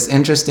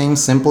interesting,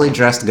 simply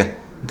dressed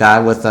guy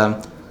with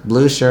a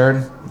blue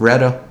shirt,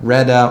 red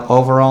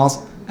overalls,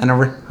 and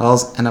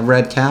a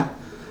red cap,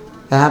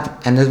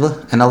 and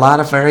a lot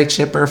of very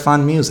chipper,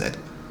 fun music.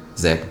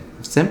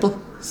 Simple.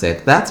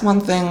 That's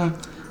one thing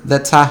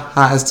that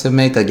ties to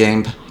make a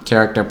game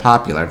character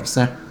popular,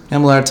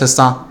 similar to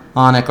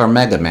Sonic or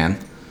Mega Man.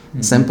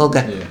 Simple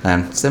guy,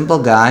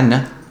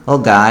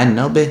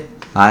 no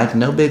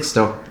big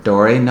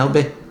story, no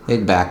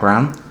big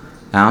background.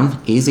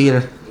 Easy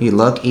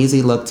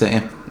look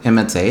to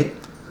imitate.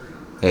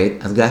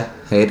 Hate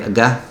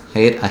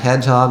a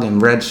hedgehog in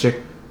red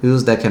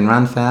shoes that can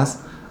run fast,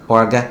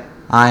 or a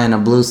guy in a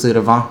blue suit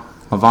of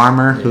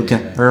armor who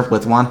can hurt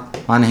with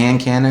one hand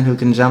cannon who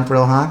can jump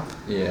real high.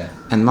 Yeah.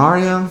 And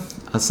Mario,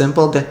 a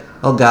simple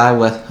guy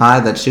with eye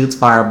that shoots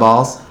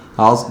fireballs,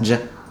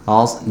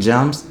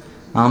 jumps,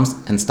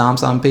 and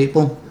stomps on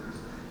people.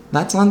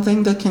 That's one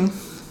thing that can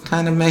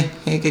kind of make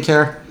a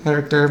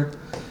character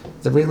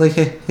that really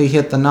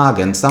hit the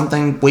noggin.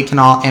 Something we can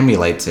all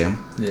emulate to.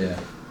 Yeah.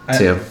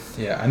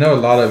 I know a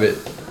lot of it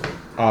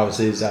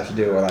obviously is have to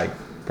do with like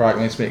product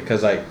placement,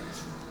 because like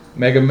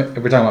if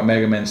we're talking about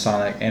Mega Man,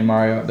 Sonic, and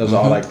Mario, those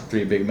are all like the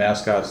 3 big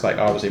mascots. Like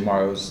obviously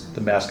Mario's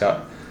the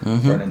mascot for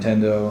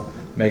Nintendo,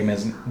 Mega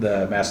Man's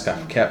the mascot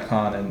for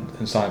Capcom,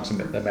 and Sonic's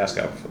the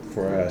mascot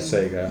for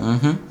Sega.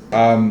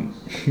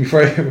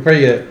 Before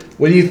you,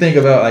 what do you think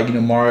about like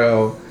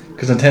Mario?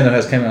 Because Nintendo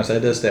has came out and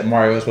said that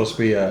Mario is supposed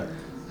to be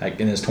like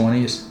in his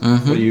 20s.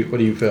 What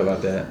do you feel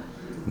about that?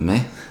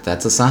 Man,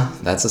 that's a sign.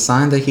 That's a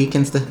sign that he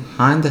can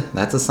find.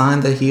 That's a sign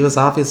that he was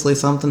obviously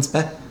something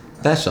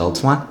special.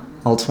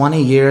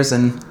 20 years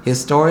in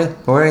his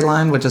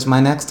storyline, which is my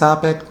next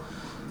topic.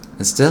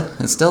 It's still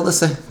the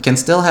same. Can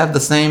still have the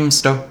same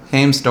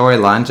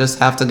storyline. Just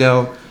have to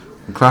go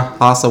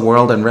across the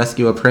world and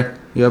rescue a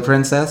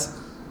princess.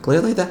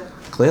 Clearly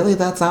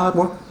that's how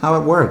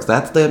it works.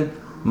 That's the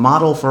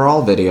model for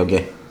all video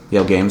games.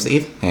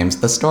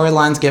 The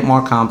storylines get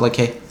more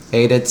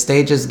complicated,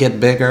 stages get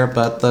bigger,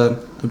 but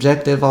the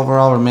objective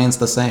overall remains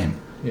the same.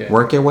 Yeah.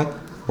 Work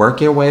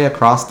your way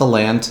across the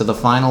land to the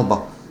final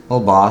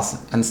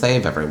boss and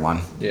save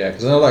everyone. Yeah,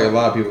 because I know like a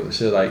lot of people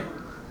say like,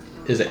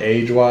 is it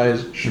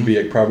age-wise should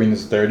be like probably in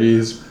his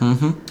 30s.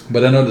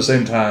 But I know at the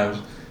same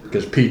time,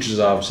 because Peach is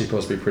obviously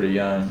supposed to be pretty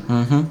young,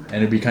 and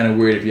it'd be kind of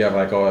weird if you have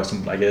like a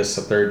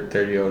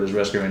 30-year-old is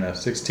rescuing a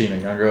 16 or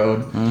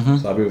younger-old. So a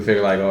lot of people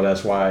figure like,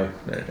 that's why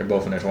they're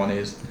both in their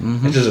 20s.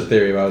 It's just a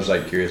theory, but I was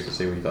like curious to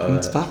see what you thought of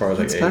that as far as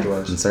like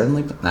age-wise.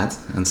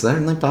 And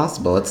certainly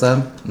possible. It's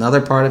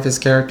another part of his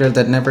character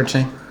that never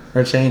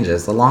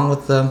changes. Along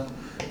with the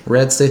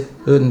red suit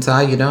and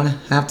tie, you don't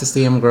have to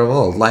see him grow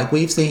old. Like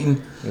we've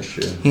seen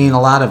a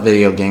lot of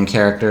video game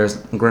characters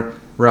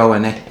grow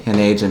in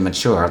age and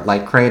mature,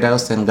 like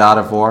Kratos in God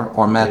of War,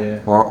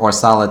 or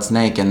Solid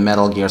Snake in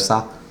Metal Gear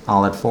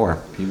all at 4.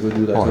 People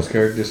do like those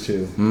characters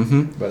too.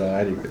 But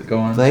I do go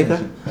on.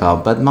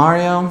 But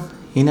Mario,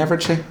 he never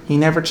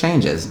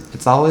changes.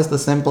 It's always the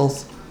simple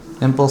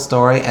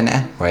story,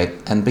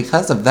 and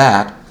because of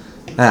that,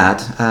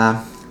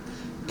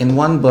 in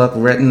one book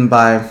written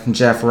by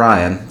Jeff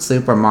Ryan,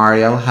 Super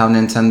Mario: How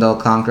Nintendo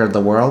Conquered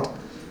the World,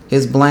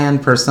 his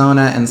bland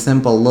persona and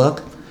simple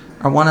look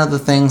are one of the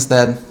things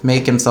that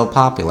make him so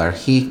popular.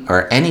 He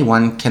or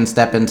anyone can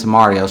step into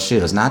Mario's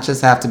shoes, not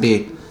just have to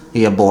be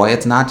a boy.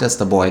 It's not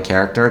just a boy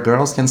character.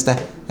 Girls can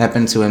step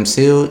into him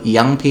too.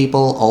 Young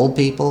people, old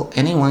people,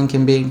 anyone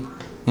can be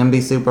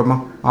Super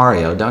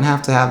Mario. Don't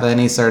have to have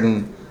any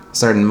certain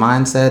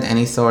mindset,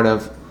 any sort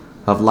of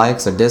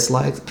likes or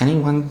dislikes.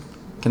 Anyone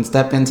can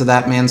step into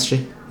that man's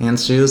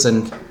shoes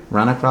and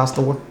run across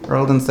the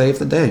world and save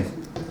the day.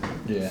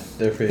 Yeah,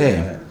 they're pretty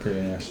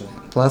interesting.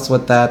 Plus,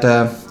 with that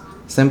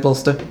simple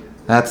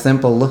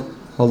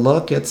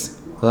look, it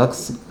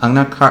looks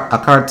a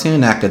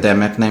cartoon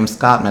academic named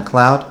Scott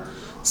McCloud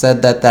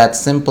said that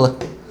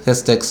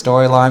simplistic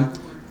storyline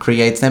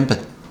creates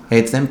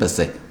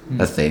empathy.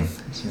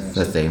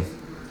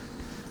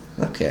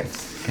 Okay,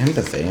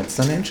 empathy. It's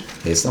an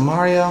interesting. So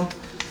Mario,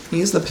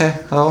 he's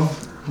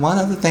one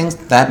of the things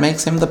that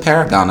makes him the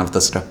paragon of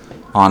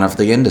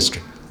the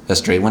industry.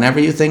 Whenever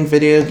you think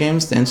video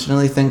games,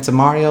 instantly think to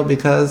Mario,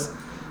 because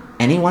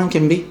anyone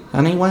can be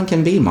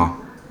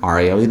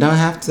Mario. You don't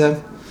have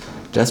to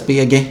just be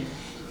an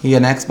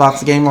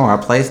Xbox gamer or a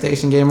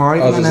PlayStation gamer or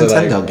even a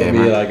Nintendo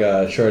gamer. Be like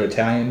a short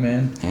Italian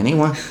man.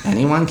 Anyone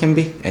can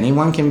be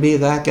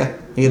that guy.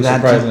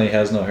 Surprisingly, he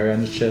has no hair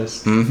on his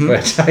chest.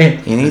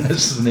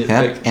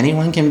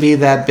 Anyone can be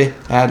that big,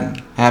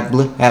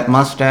 that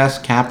mustache,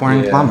 cap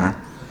wearing plumber.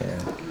 Yeah.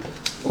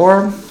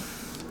 Or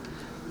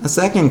a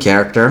second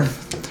character,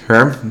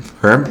 her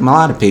a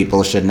lot of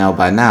people should know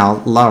by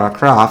now, Lara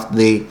Croft,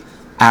 the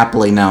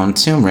aptly known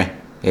Tomb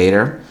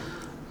Raider.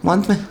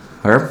 What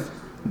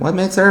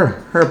makes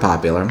her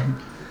popular?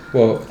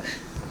 Well,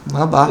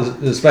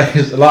 despite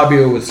a lot of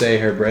people would say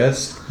her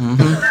breast,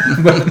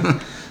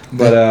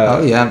 but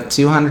yeah,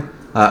 200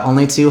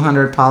 only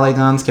 200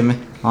 polygons but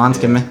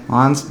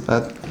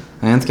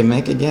hands can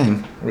make a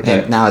game.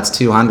 And now it's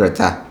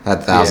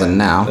 200,000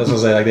 now. That's what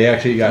I say. Like they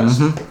actually got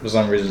for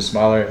some reason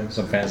smaller, and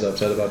some fans are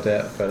upset about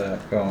that. But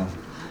go on.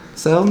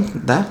 So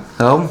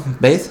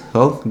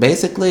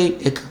basically,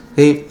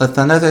 it's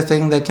another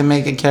thing that can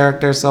make a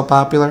character so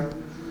popular: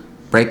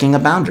 breaking a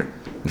boundary,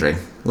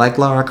 like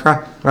Lara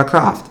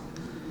Croft.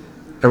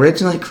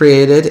 Originally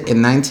created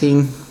in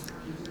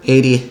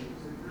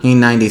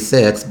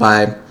 1996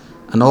 by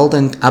an old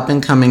and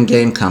up-and-coming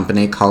game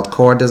company called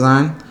Core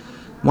Design,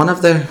 one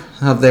of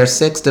their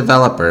 6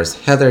 developers,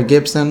 Heather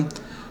Gibson,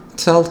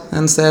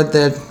 said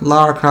that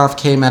Lara Croft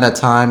came at a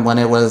time when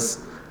it was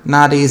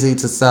not easy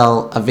to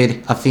sell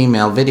a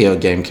female video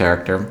game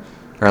character,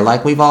 or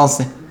like we've all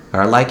seen,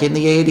 or like in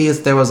the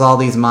 80s there was all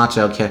these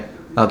macho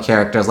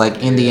characters like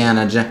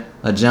Indiana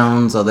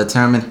Jones or the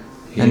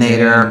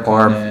Terminator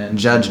or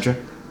Judge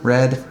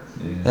Dredd.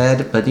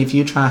 But if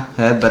you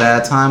but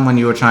at a time when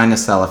you were trying to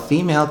sell a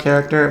female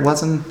character, it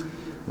wasn't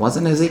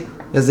as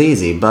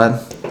easy.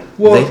 But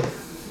I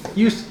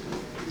guess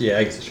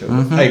it's true.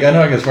 Like I know,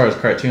 like as far as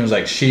cartoons,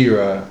 like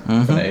She-Ra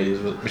from the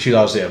 '80s, but she was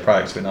obviously a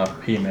product spin off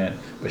He-Man,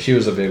 but she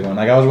was a big one.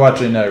 Like I was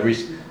watching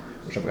which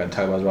I'm gonna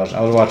talk about.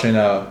 I was watching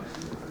the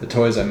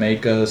Toys That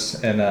Make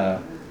Us and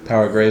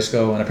Power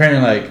Grayskull, and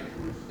apparently like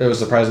there was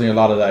surprisingly a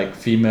lot of like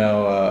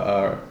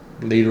female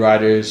lead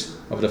writers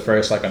of the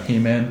first, like on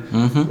He-Man,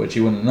 which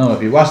you wouldn't know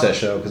if you watched that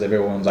show because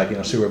everyone's like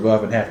super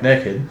buff and half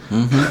naked,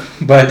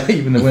 but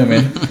even the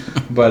women,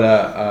 but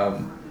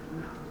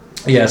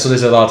yeah. So they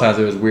said a lot of times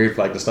it was weird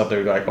for like the stuff they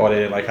were like, they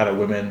didn't like how the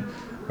women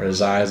were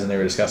designed, and they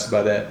were disgusted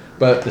about that.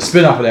 But the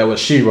spin off of that was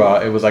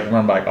She-Ra. It was like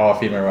run by like all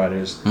female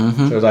writers, so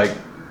it was like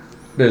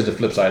there's the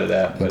flip side of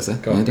that. But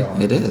go on.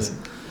 It is.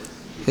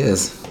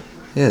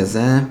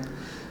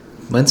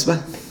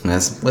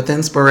 With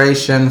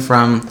inspiration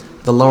from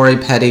the Lori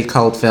Petty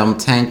cult film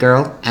Tank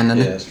Girl and the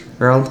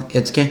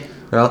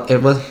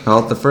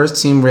the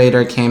first Tomb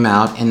Raider came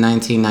out in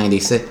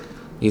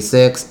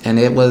 1996,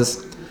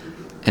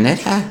 and it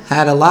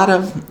had a lot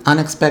of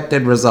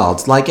unexpected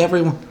results. Like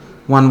everyone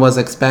was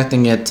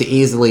expecting it to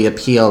easily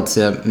appeal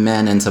to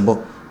men and to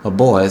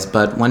boys,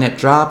 but when it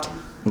dropped,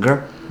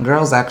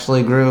 girls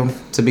actually grew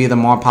to be the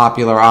more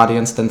popular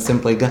audience than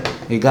simply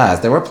guys.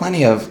 There were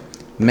plenty of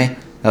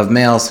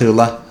males who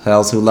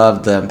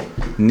loved the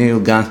new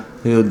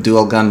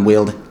dual gun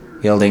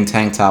wielding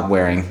tank top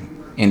wearing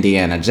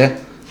Indiana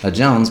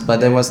Jones,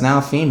 but there was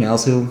now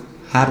females who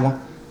had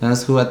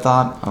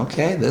thought,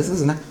 okay, this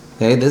is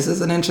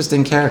an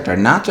interesting character,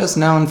 not just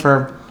known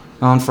for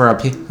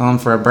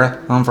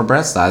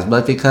breast size,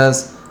 but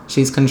because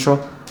she's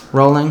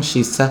controlling,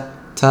 she's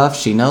tough,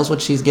 she knows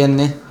what she's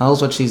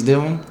knows what she's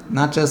doing.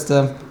 Not just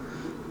a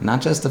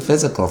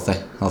physical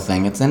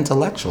thing, it's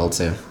intellectual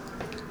too.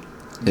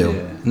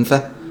 In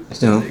fact,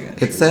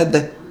 it said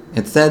that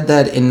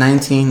in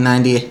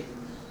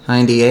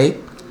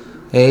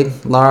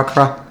 1998, Lara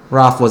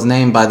Roth was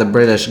named by the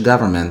British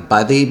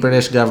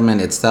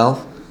government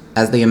itself,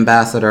 as the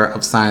ambassador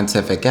of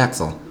scientific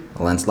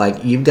excellence.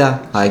 Like, you've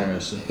got, like,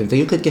 if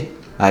you could get,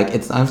 like,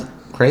 it's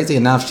crazy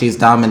enough she's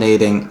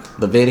dominating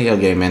the video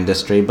game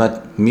industry,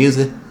 but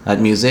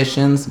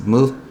musicians,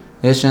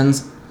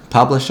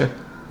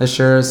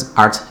 publishers,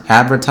 art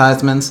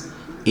advertisements,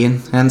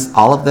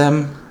 all of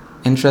them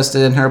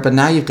interested in her. But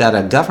now you've got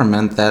a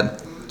government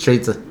that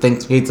treats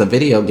a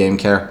video game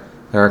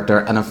character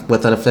and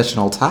with an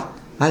official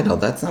title.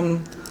 That's no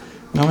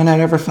one had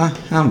ever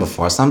found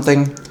before.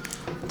 Something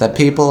that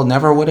people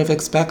never would have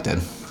expected.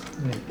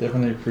 Yeah,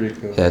 definitely pretty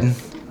cool. And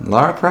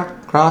Lara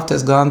Croft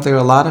has gone through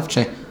a lot of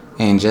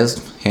changes,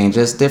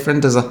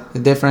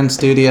 different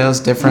studios,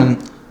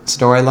 different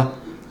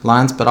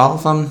storylines, but all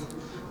of them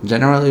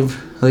generally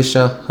really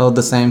showed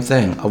the same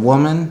thing. A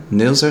woman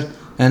knows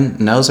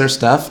her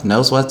stuff,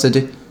 knows what to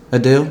do,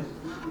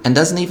 and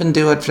doesn't even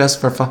do it just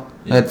for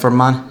for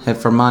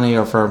money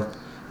or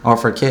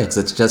for kids.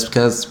 It's just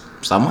because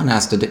someone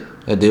has to do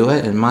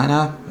it, and might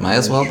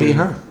as well be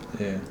her.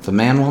 Yeah. If a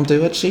man won't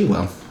do it, she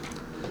will.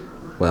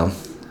 Well,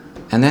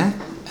 and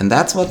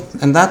that's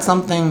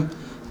something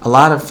a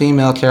lot of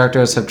female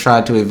characters have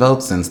tried to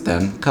evoke since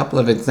then. A couple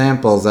of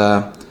examples: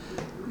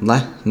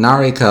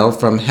 Nariko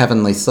from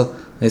Heavenly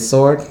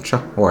Sword,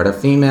 or a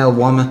female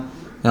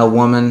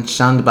woman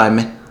shunned by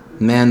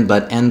men,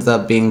 but ends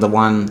up being the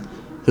one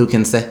who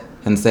can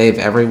save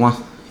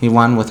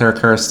everyone with her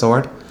cursed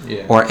sword.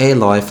 Yeah. Or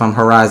Aloy from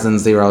Horizon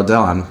Zero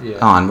Dawn.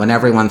 Yeah. When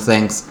everyone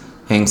thinks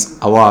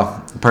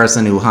a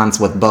person who hunts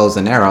with bows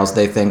and arrows,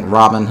 they think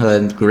Robin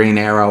Hood, Green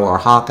Arrow, or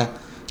Hawkeye.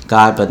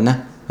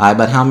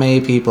 But how many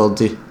people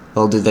do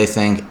they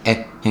think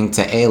to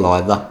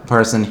Aloy, the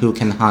person who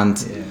can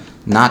hunt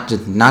not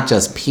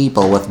just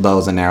people with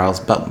bows and arrows,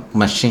 but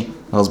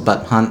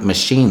hunt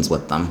machines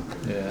with them.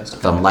 Yeah, that's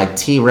them like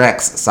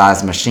T-Rex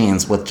sized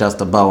machines with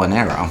just a bow and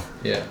arrow.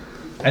 Yeah,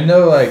 I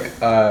know, like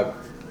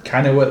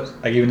kind of what,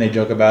 like, even they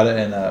joke about it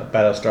in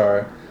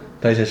Battlestar,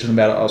 PlayStation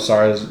Battle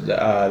Stars,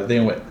 the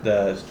thing with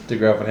the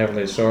girl from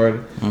Heavenly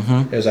Sword.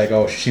 Mm-hmm. It was like,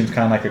 oh, she seems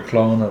kind of like a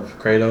clone of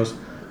Kratos,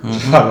 which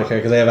is probably okay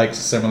because they have like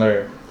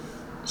similar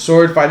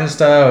sword fighting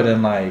style, and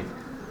then like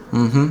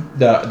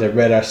the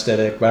red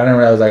aesthetic. But I didn't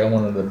realize like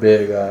one of the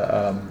big,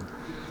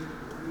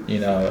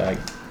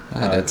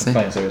 complaints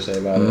they would say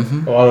about it.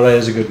 Although that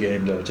is a good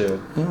game though too.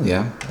 Oh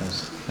yeah.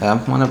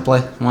 One of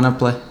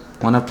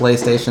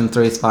PlayStation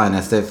 3's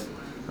finest. If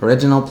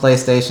original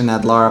PlayStation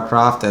had Lara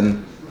Croft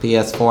and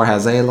PS4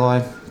 has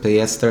Aloy,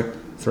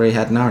 PS3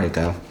 had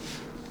Nariko.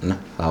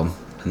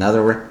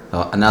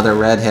 Another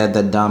redhead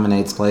that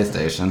dominates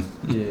PlayStation.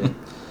 Yeah.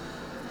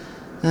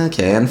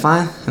 Okay, and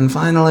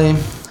finally,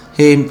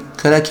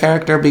 could a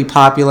character be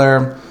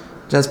popular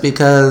just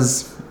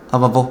because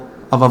of a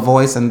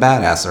voice or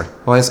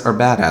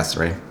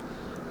badassery?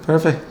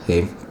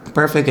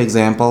 Perfect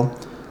example.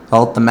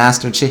 Holt, the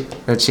Master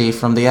Chief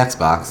from the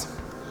Xbox.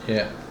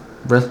 Yeah.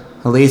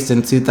 Released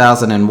in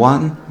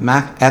 2001,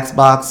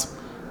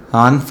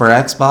 for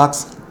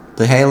Xbox,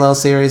 the Halo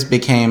series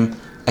became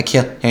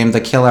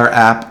the killer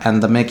app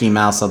and the Mickey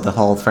Mouse of the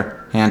whole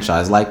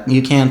franchise. Like,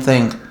 you can't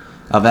think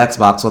of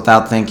Xbox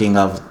without thinking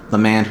of the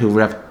man who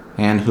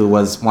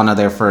was one of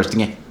their first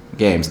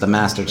games, the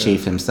Master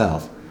Chief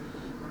himself.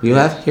 You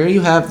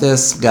have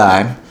this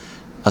guy,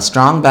 a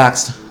strong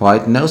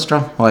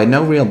backstory,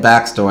 no real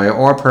backstory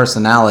or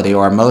personality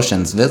or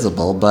emotions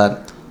visible,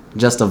 but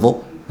just a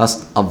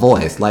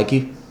voice. Like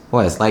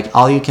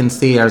all you can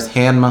see is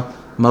hand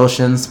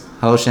motions,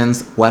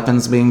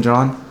 weapons being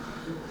drawn,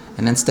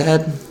 and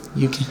instead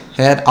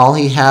all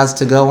he has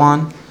to go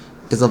on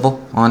is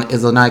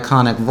an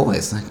iconic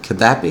voice. Could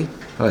that be?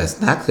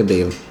 That could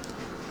be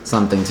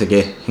something to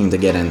get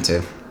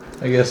into.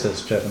 I guess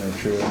that's definitely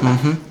true.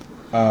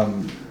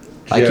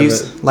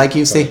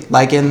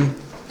 Like in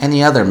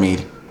any other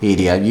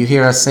media, you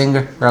hear a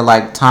singer or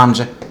like Tom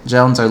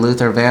Jones or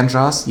Luther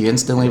Vandross, you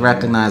instantly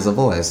recognize a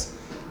voice,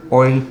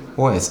 or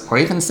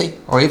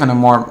even a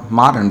more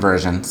modern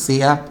version.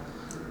 Sia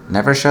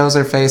never shows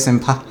her face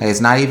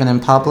it's not even in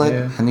public,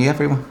 and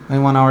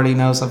everyone already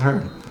knows of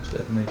her. It's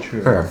definitely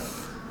true.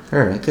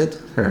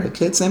 It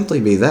could simply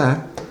be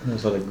that.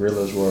 That's how the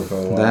Gorillas were for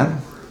a while. That.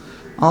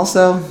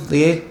 Also,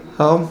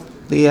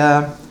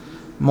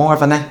 more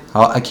of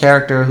a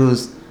character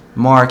who's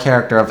more a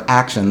character of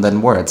action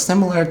than words,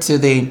 similar to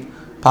the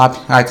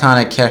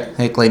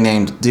iconically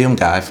named Doom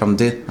guy from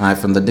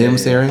the Doom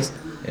series.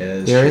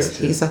 Yeah,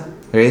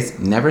 He's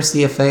never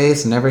see a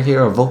face, never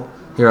hear a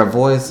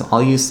voice.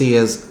 All you see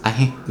is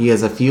he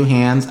has a few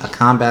hands, a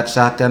combat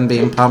shotgun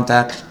being pumped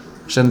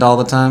actioned all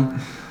the time,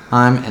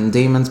 and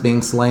demons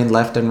being slain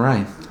left and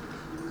right.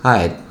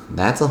 Alright,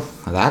 that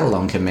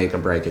alone can make or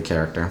break a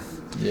character.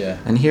 Yeah.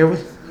 And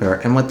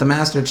with the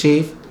Master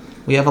Chief,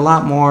 we have a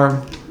lot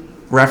more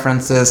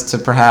references to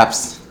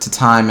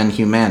time and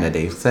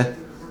humanity.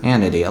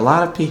 A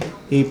lot of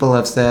people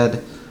have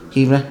said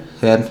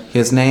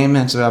his name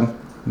is a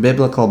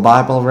biblical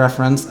Bible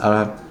reference,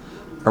 a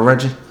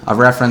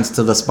reference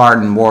to the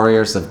Spartan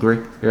warriors of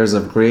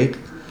Greek.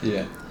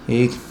 Yeah.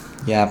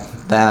 Yeah,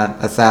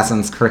 that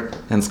Assassin's Creed,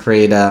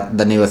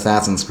 the new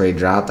Assassin's Creed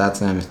drop. That's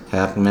gonna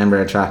have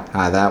remember to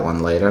try that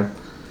one later.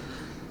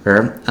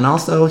 And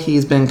also,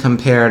 he's been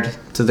compared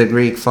to the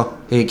Greek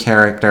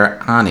character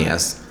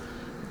Anius.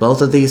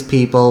 Both of these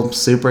people,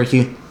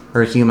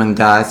 superhuman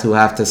guys who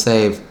have to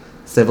save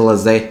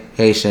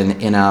civilization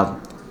in a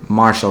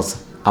martial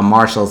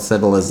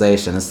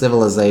civilization, a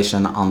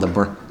civilization on the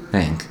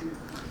brink.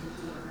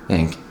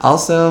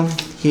 Also,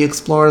 he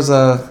explores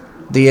the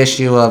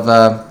issue of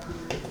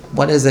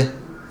what is it?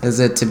 Is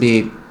it to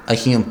be a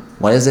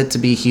What is it to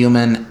be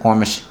human or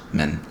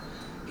machine?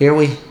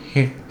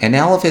 In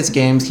all of his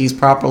games, he's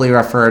properly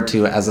referred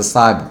to as a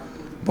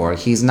cyborg.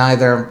 He's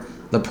neither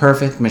the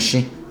perfect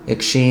machine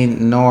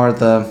nor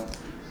a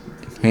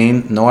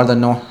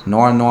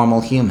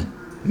normal human.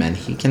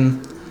 He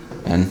can,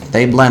 and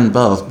they blend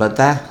both. But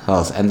that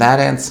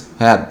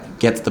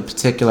gets the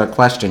particular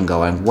question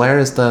going: where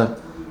does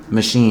the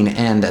machine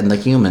end and the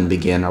human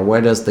begin, or where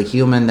does the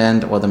human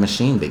end or the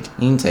machine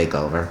take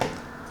over?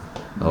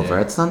 Yeah.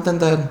 It's something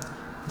that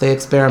they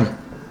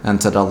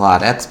experimented a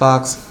lot.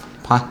 Xbox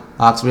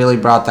really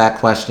brought that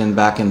question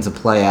back into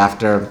play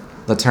after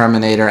the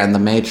Terminator and the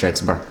Matrix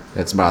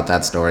brought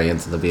that story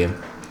into the view.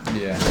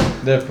 Yeah,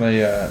 definitely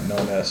know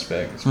that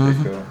aspect. It's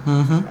pretty cool.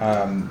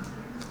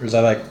 Was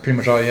that like pretty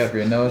much all you have for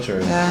your notes, or?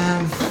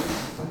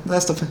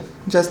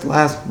 Just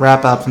last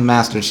wrap up from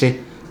Master Chief.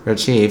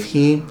 With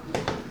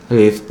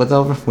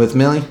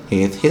Millie,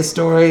 his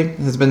story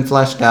has been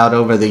fleshed out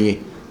over the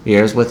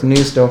years with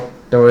new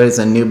stories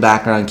and new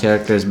background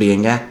characters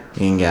being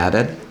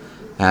added,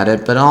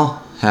 but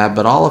all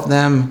of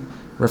them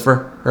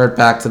referred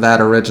back to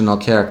that original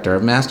character.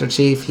 Master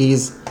Chief,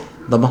 he's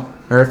the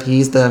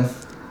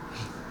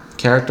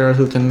character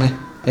who can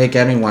make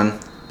anyone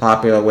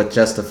popular with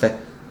just a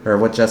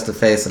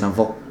face and a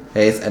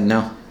voice and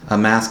a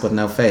mask with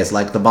no face,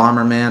 like the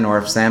Bomberman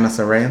or Samus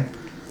Aran.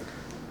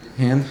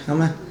 And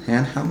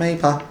how many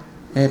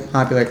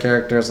popular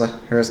characters like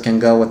hers can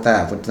go with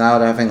that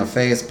without having a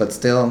face, but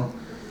still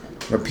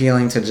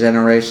appealing to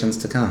generations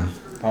to come?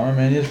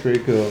 Bomberman is pretty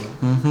cool.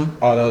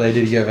 Although they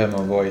did give him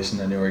a voice in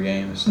the newer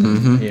games.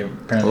 He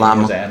apparently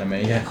was anime.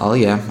 Yeah. Oh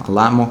yeah, a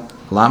lot more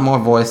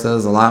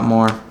voices, a lot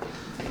more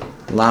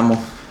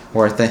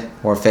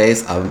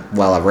face. A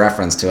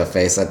reference to a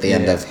face at the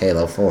end of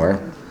Halo 4.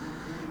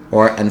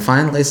 And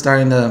finally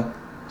starting to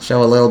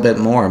show a little bit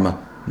more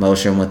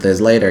motion with his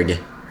later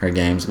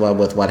games. Well,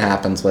 with what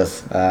happens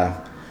with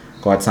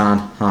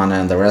Cortana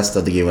and the rest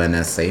of the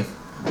UNSC.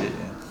 Yeah.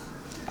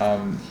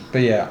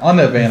 But yeah, on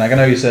that vein, like I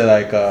know you said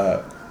like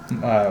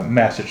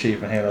Master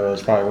Chief and Halo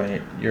is probably one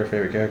of your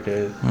favorite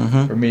characters.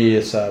 For me,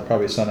 it's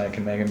probably Sonic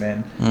and Mega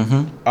Man.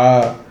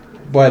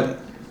 But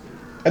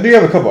I do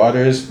have a couple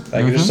others,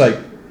 like just like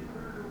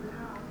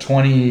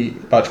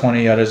about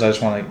 20 others. I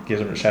just want to give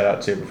them a shout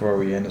out to before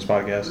we end this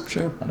podcast.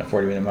 Sure. On the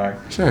 40-minute mark.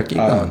 Sure, keep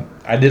going.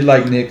 I did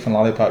like Nick from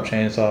Lollipop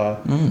Chainsaw.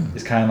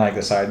 He's kind of like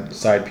the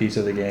side piece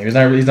of the game. He's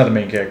not the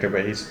main character,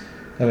 but he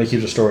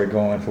keeps the story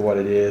going for what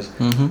it is.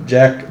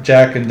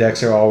 Jack and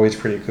Dexter are always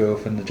pretty cool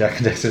from the Jack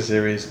and Dexter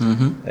series.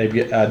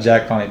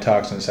 Jack finally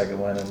talks in the second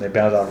one, and they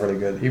bounce off really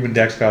good. Even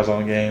Dexter got his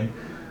own game.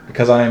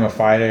 Because I am a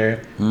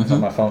fighter, it's on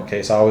my phone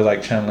case. I always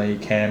like Chun-Li,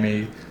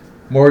 Cammy.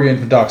 Morgan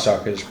from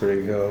Darkstalkers is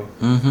pretty cool.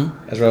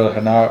 As well as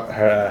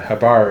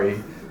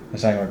Habari.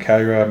 That's not going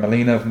Kagura.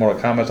 Melina from Mortal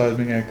Kombat's always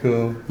been kind of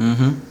cool.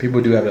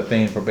 People do have a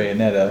thing for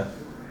Bayonetta.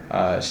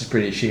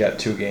 She got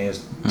 2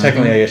 games.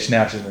 Technically, I guess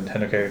now she's a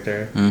Nintendo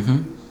character.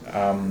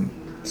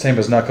 Same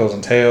as Knuckles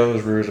and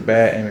Tails, Rouge the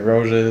Bat, Amy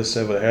Rosa,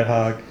 Silver the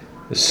Hedgehog.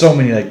 There's so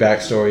many like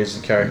backstories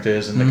and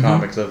characters in the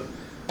comics of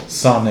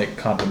Sonic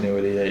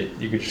continuity that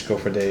you could just go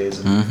for days,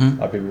 and a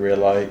lot of people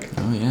really like.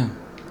 Oh yeah.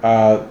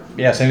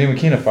 Same thing with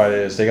Kingdom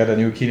Fighters. They got the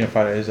new Kingdom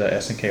Fighters.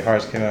 SNK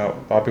Hearts came out.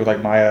 A lot of people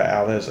like Maya,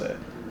 Alice,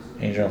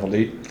 Angel, and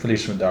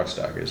Felicia from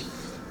Darkstalkers.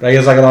 But I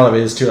guess like a lot of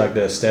it is too like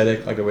the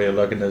aesthetic, like the way they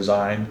look and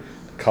design,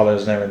 the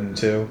colors and everything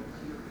too.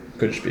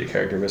 Could just be a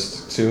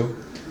characteristic too.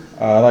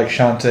 I like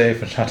Shantae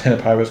from Shantae and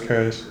the Pirate's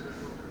Curse.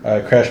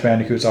 Crash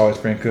Bandicoot's always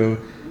been cool.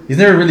 He's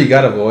never really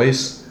got a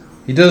voice.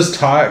 He does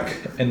talk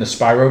in the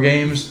Spyro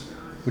games,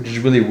 which is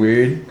really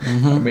weird.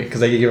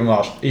 Because they give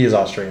him he is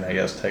Australian, I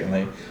guess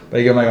technically, but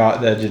they give him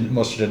like the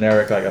most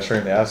generic like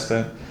Australian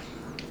accent.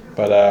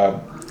 But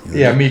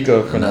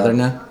Miko from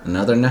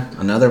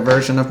another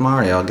version of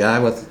Mario, a guy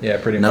with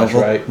pretty much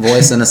right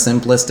voice and a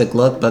simplistic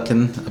look, but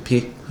can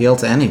appeal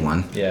to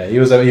anyone. Yeah,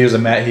 he's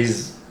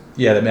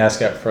the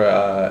mascot for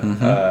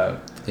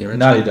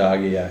Naughty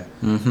Dog. Yeah,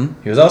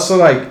 he was also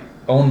like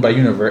owned by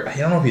Universal. I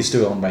don't know if he's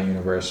still owned by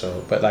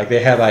Universal, but like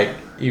they had like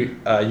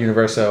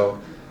Universal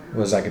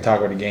was like a talk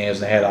about the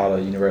games, and they had all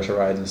the Universal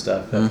rides and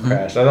stuff that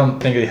crashed. I don't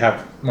think they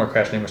have more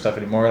Crash Name stuff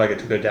anymore. Like it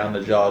took it down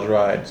the Jaws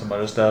ride and some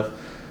other stuff.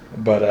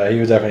 But he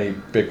was definitely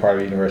a big part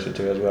of Universal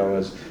too, as well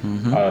as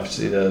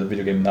obviously the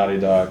video game Naughty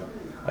Dog.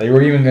 They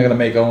were even going to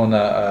make own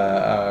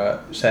a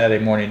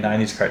Saturday morning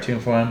 '90s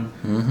cartoon for him,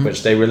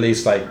 which they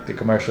released like the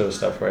commercial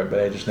stuff for it, but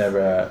it just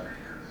never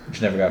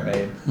got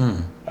made.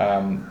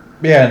 And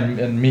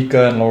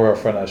Mika and Laura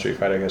from Street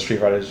Fighter. I guess Street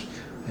Fighter's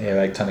Yeah,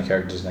 like a ton of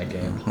characters in that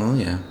game. Oh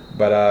yeah.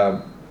 But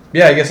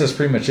yeah, I guess that's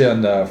pretty much it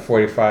on the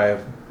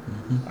 45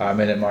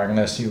 minute mark.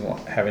 Unless you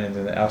have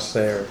anything else to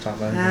say or talk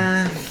about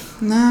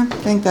anything. No, I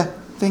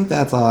think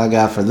that's all I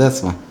got for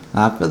this one.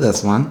 For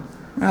this one.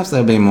 Perhaps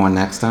there'll be more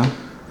next time.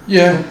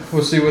 Yeah,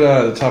 we'll see what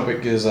the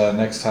topic is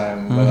next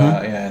time.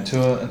 But yeah,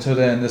 until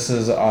then, this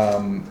is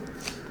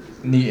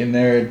NEET and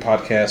Nerd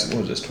podcast. What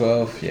was this,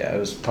 12? Yeah, it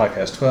was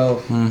podcast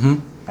 12.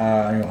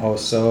 I'm your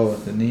host, So,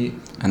 the NEET.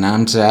 And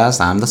I'm Jazz.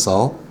 I'm the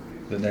Soul.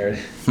 The Nerd.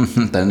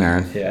 The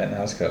Nerd. Yeah,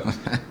 now it's cool.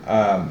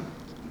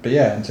 But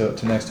yeah, until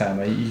next time,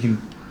 you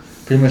can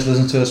pretty much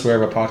listen to us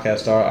wherever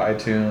podcasts are: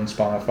 iTunes,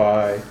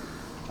 Spotify,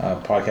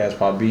 Podcast,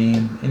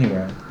 Podbean,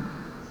 anywhere.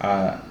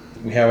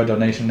 We have a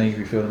donation link if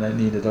you feel the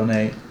need to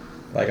donate.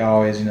 Like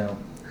always, talk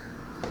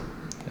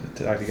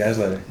to you guys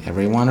later.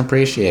 Everyone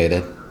appreciate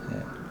it.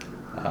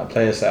 Yeah.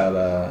 Play us out,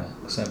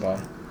 Senpai.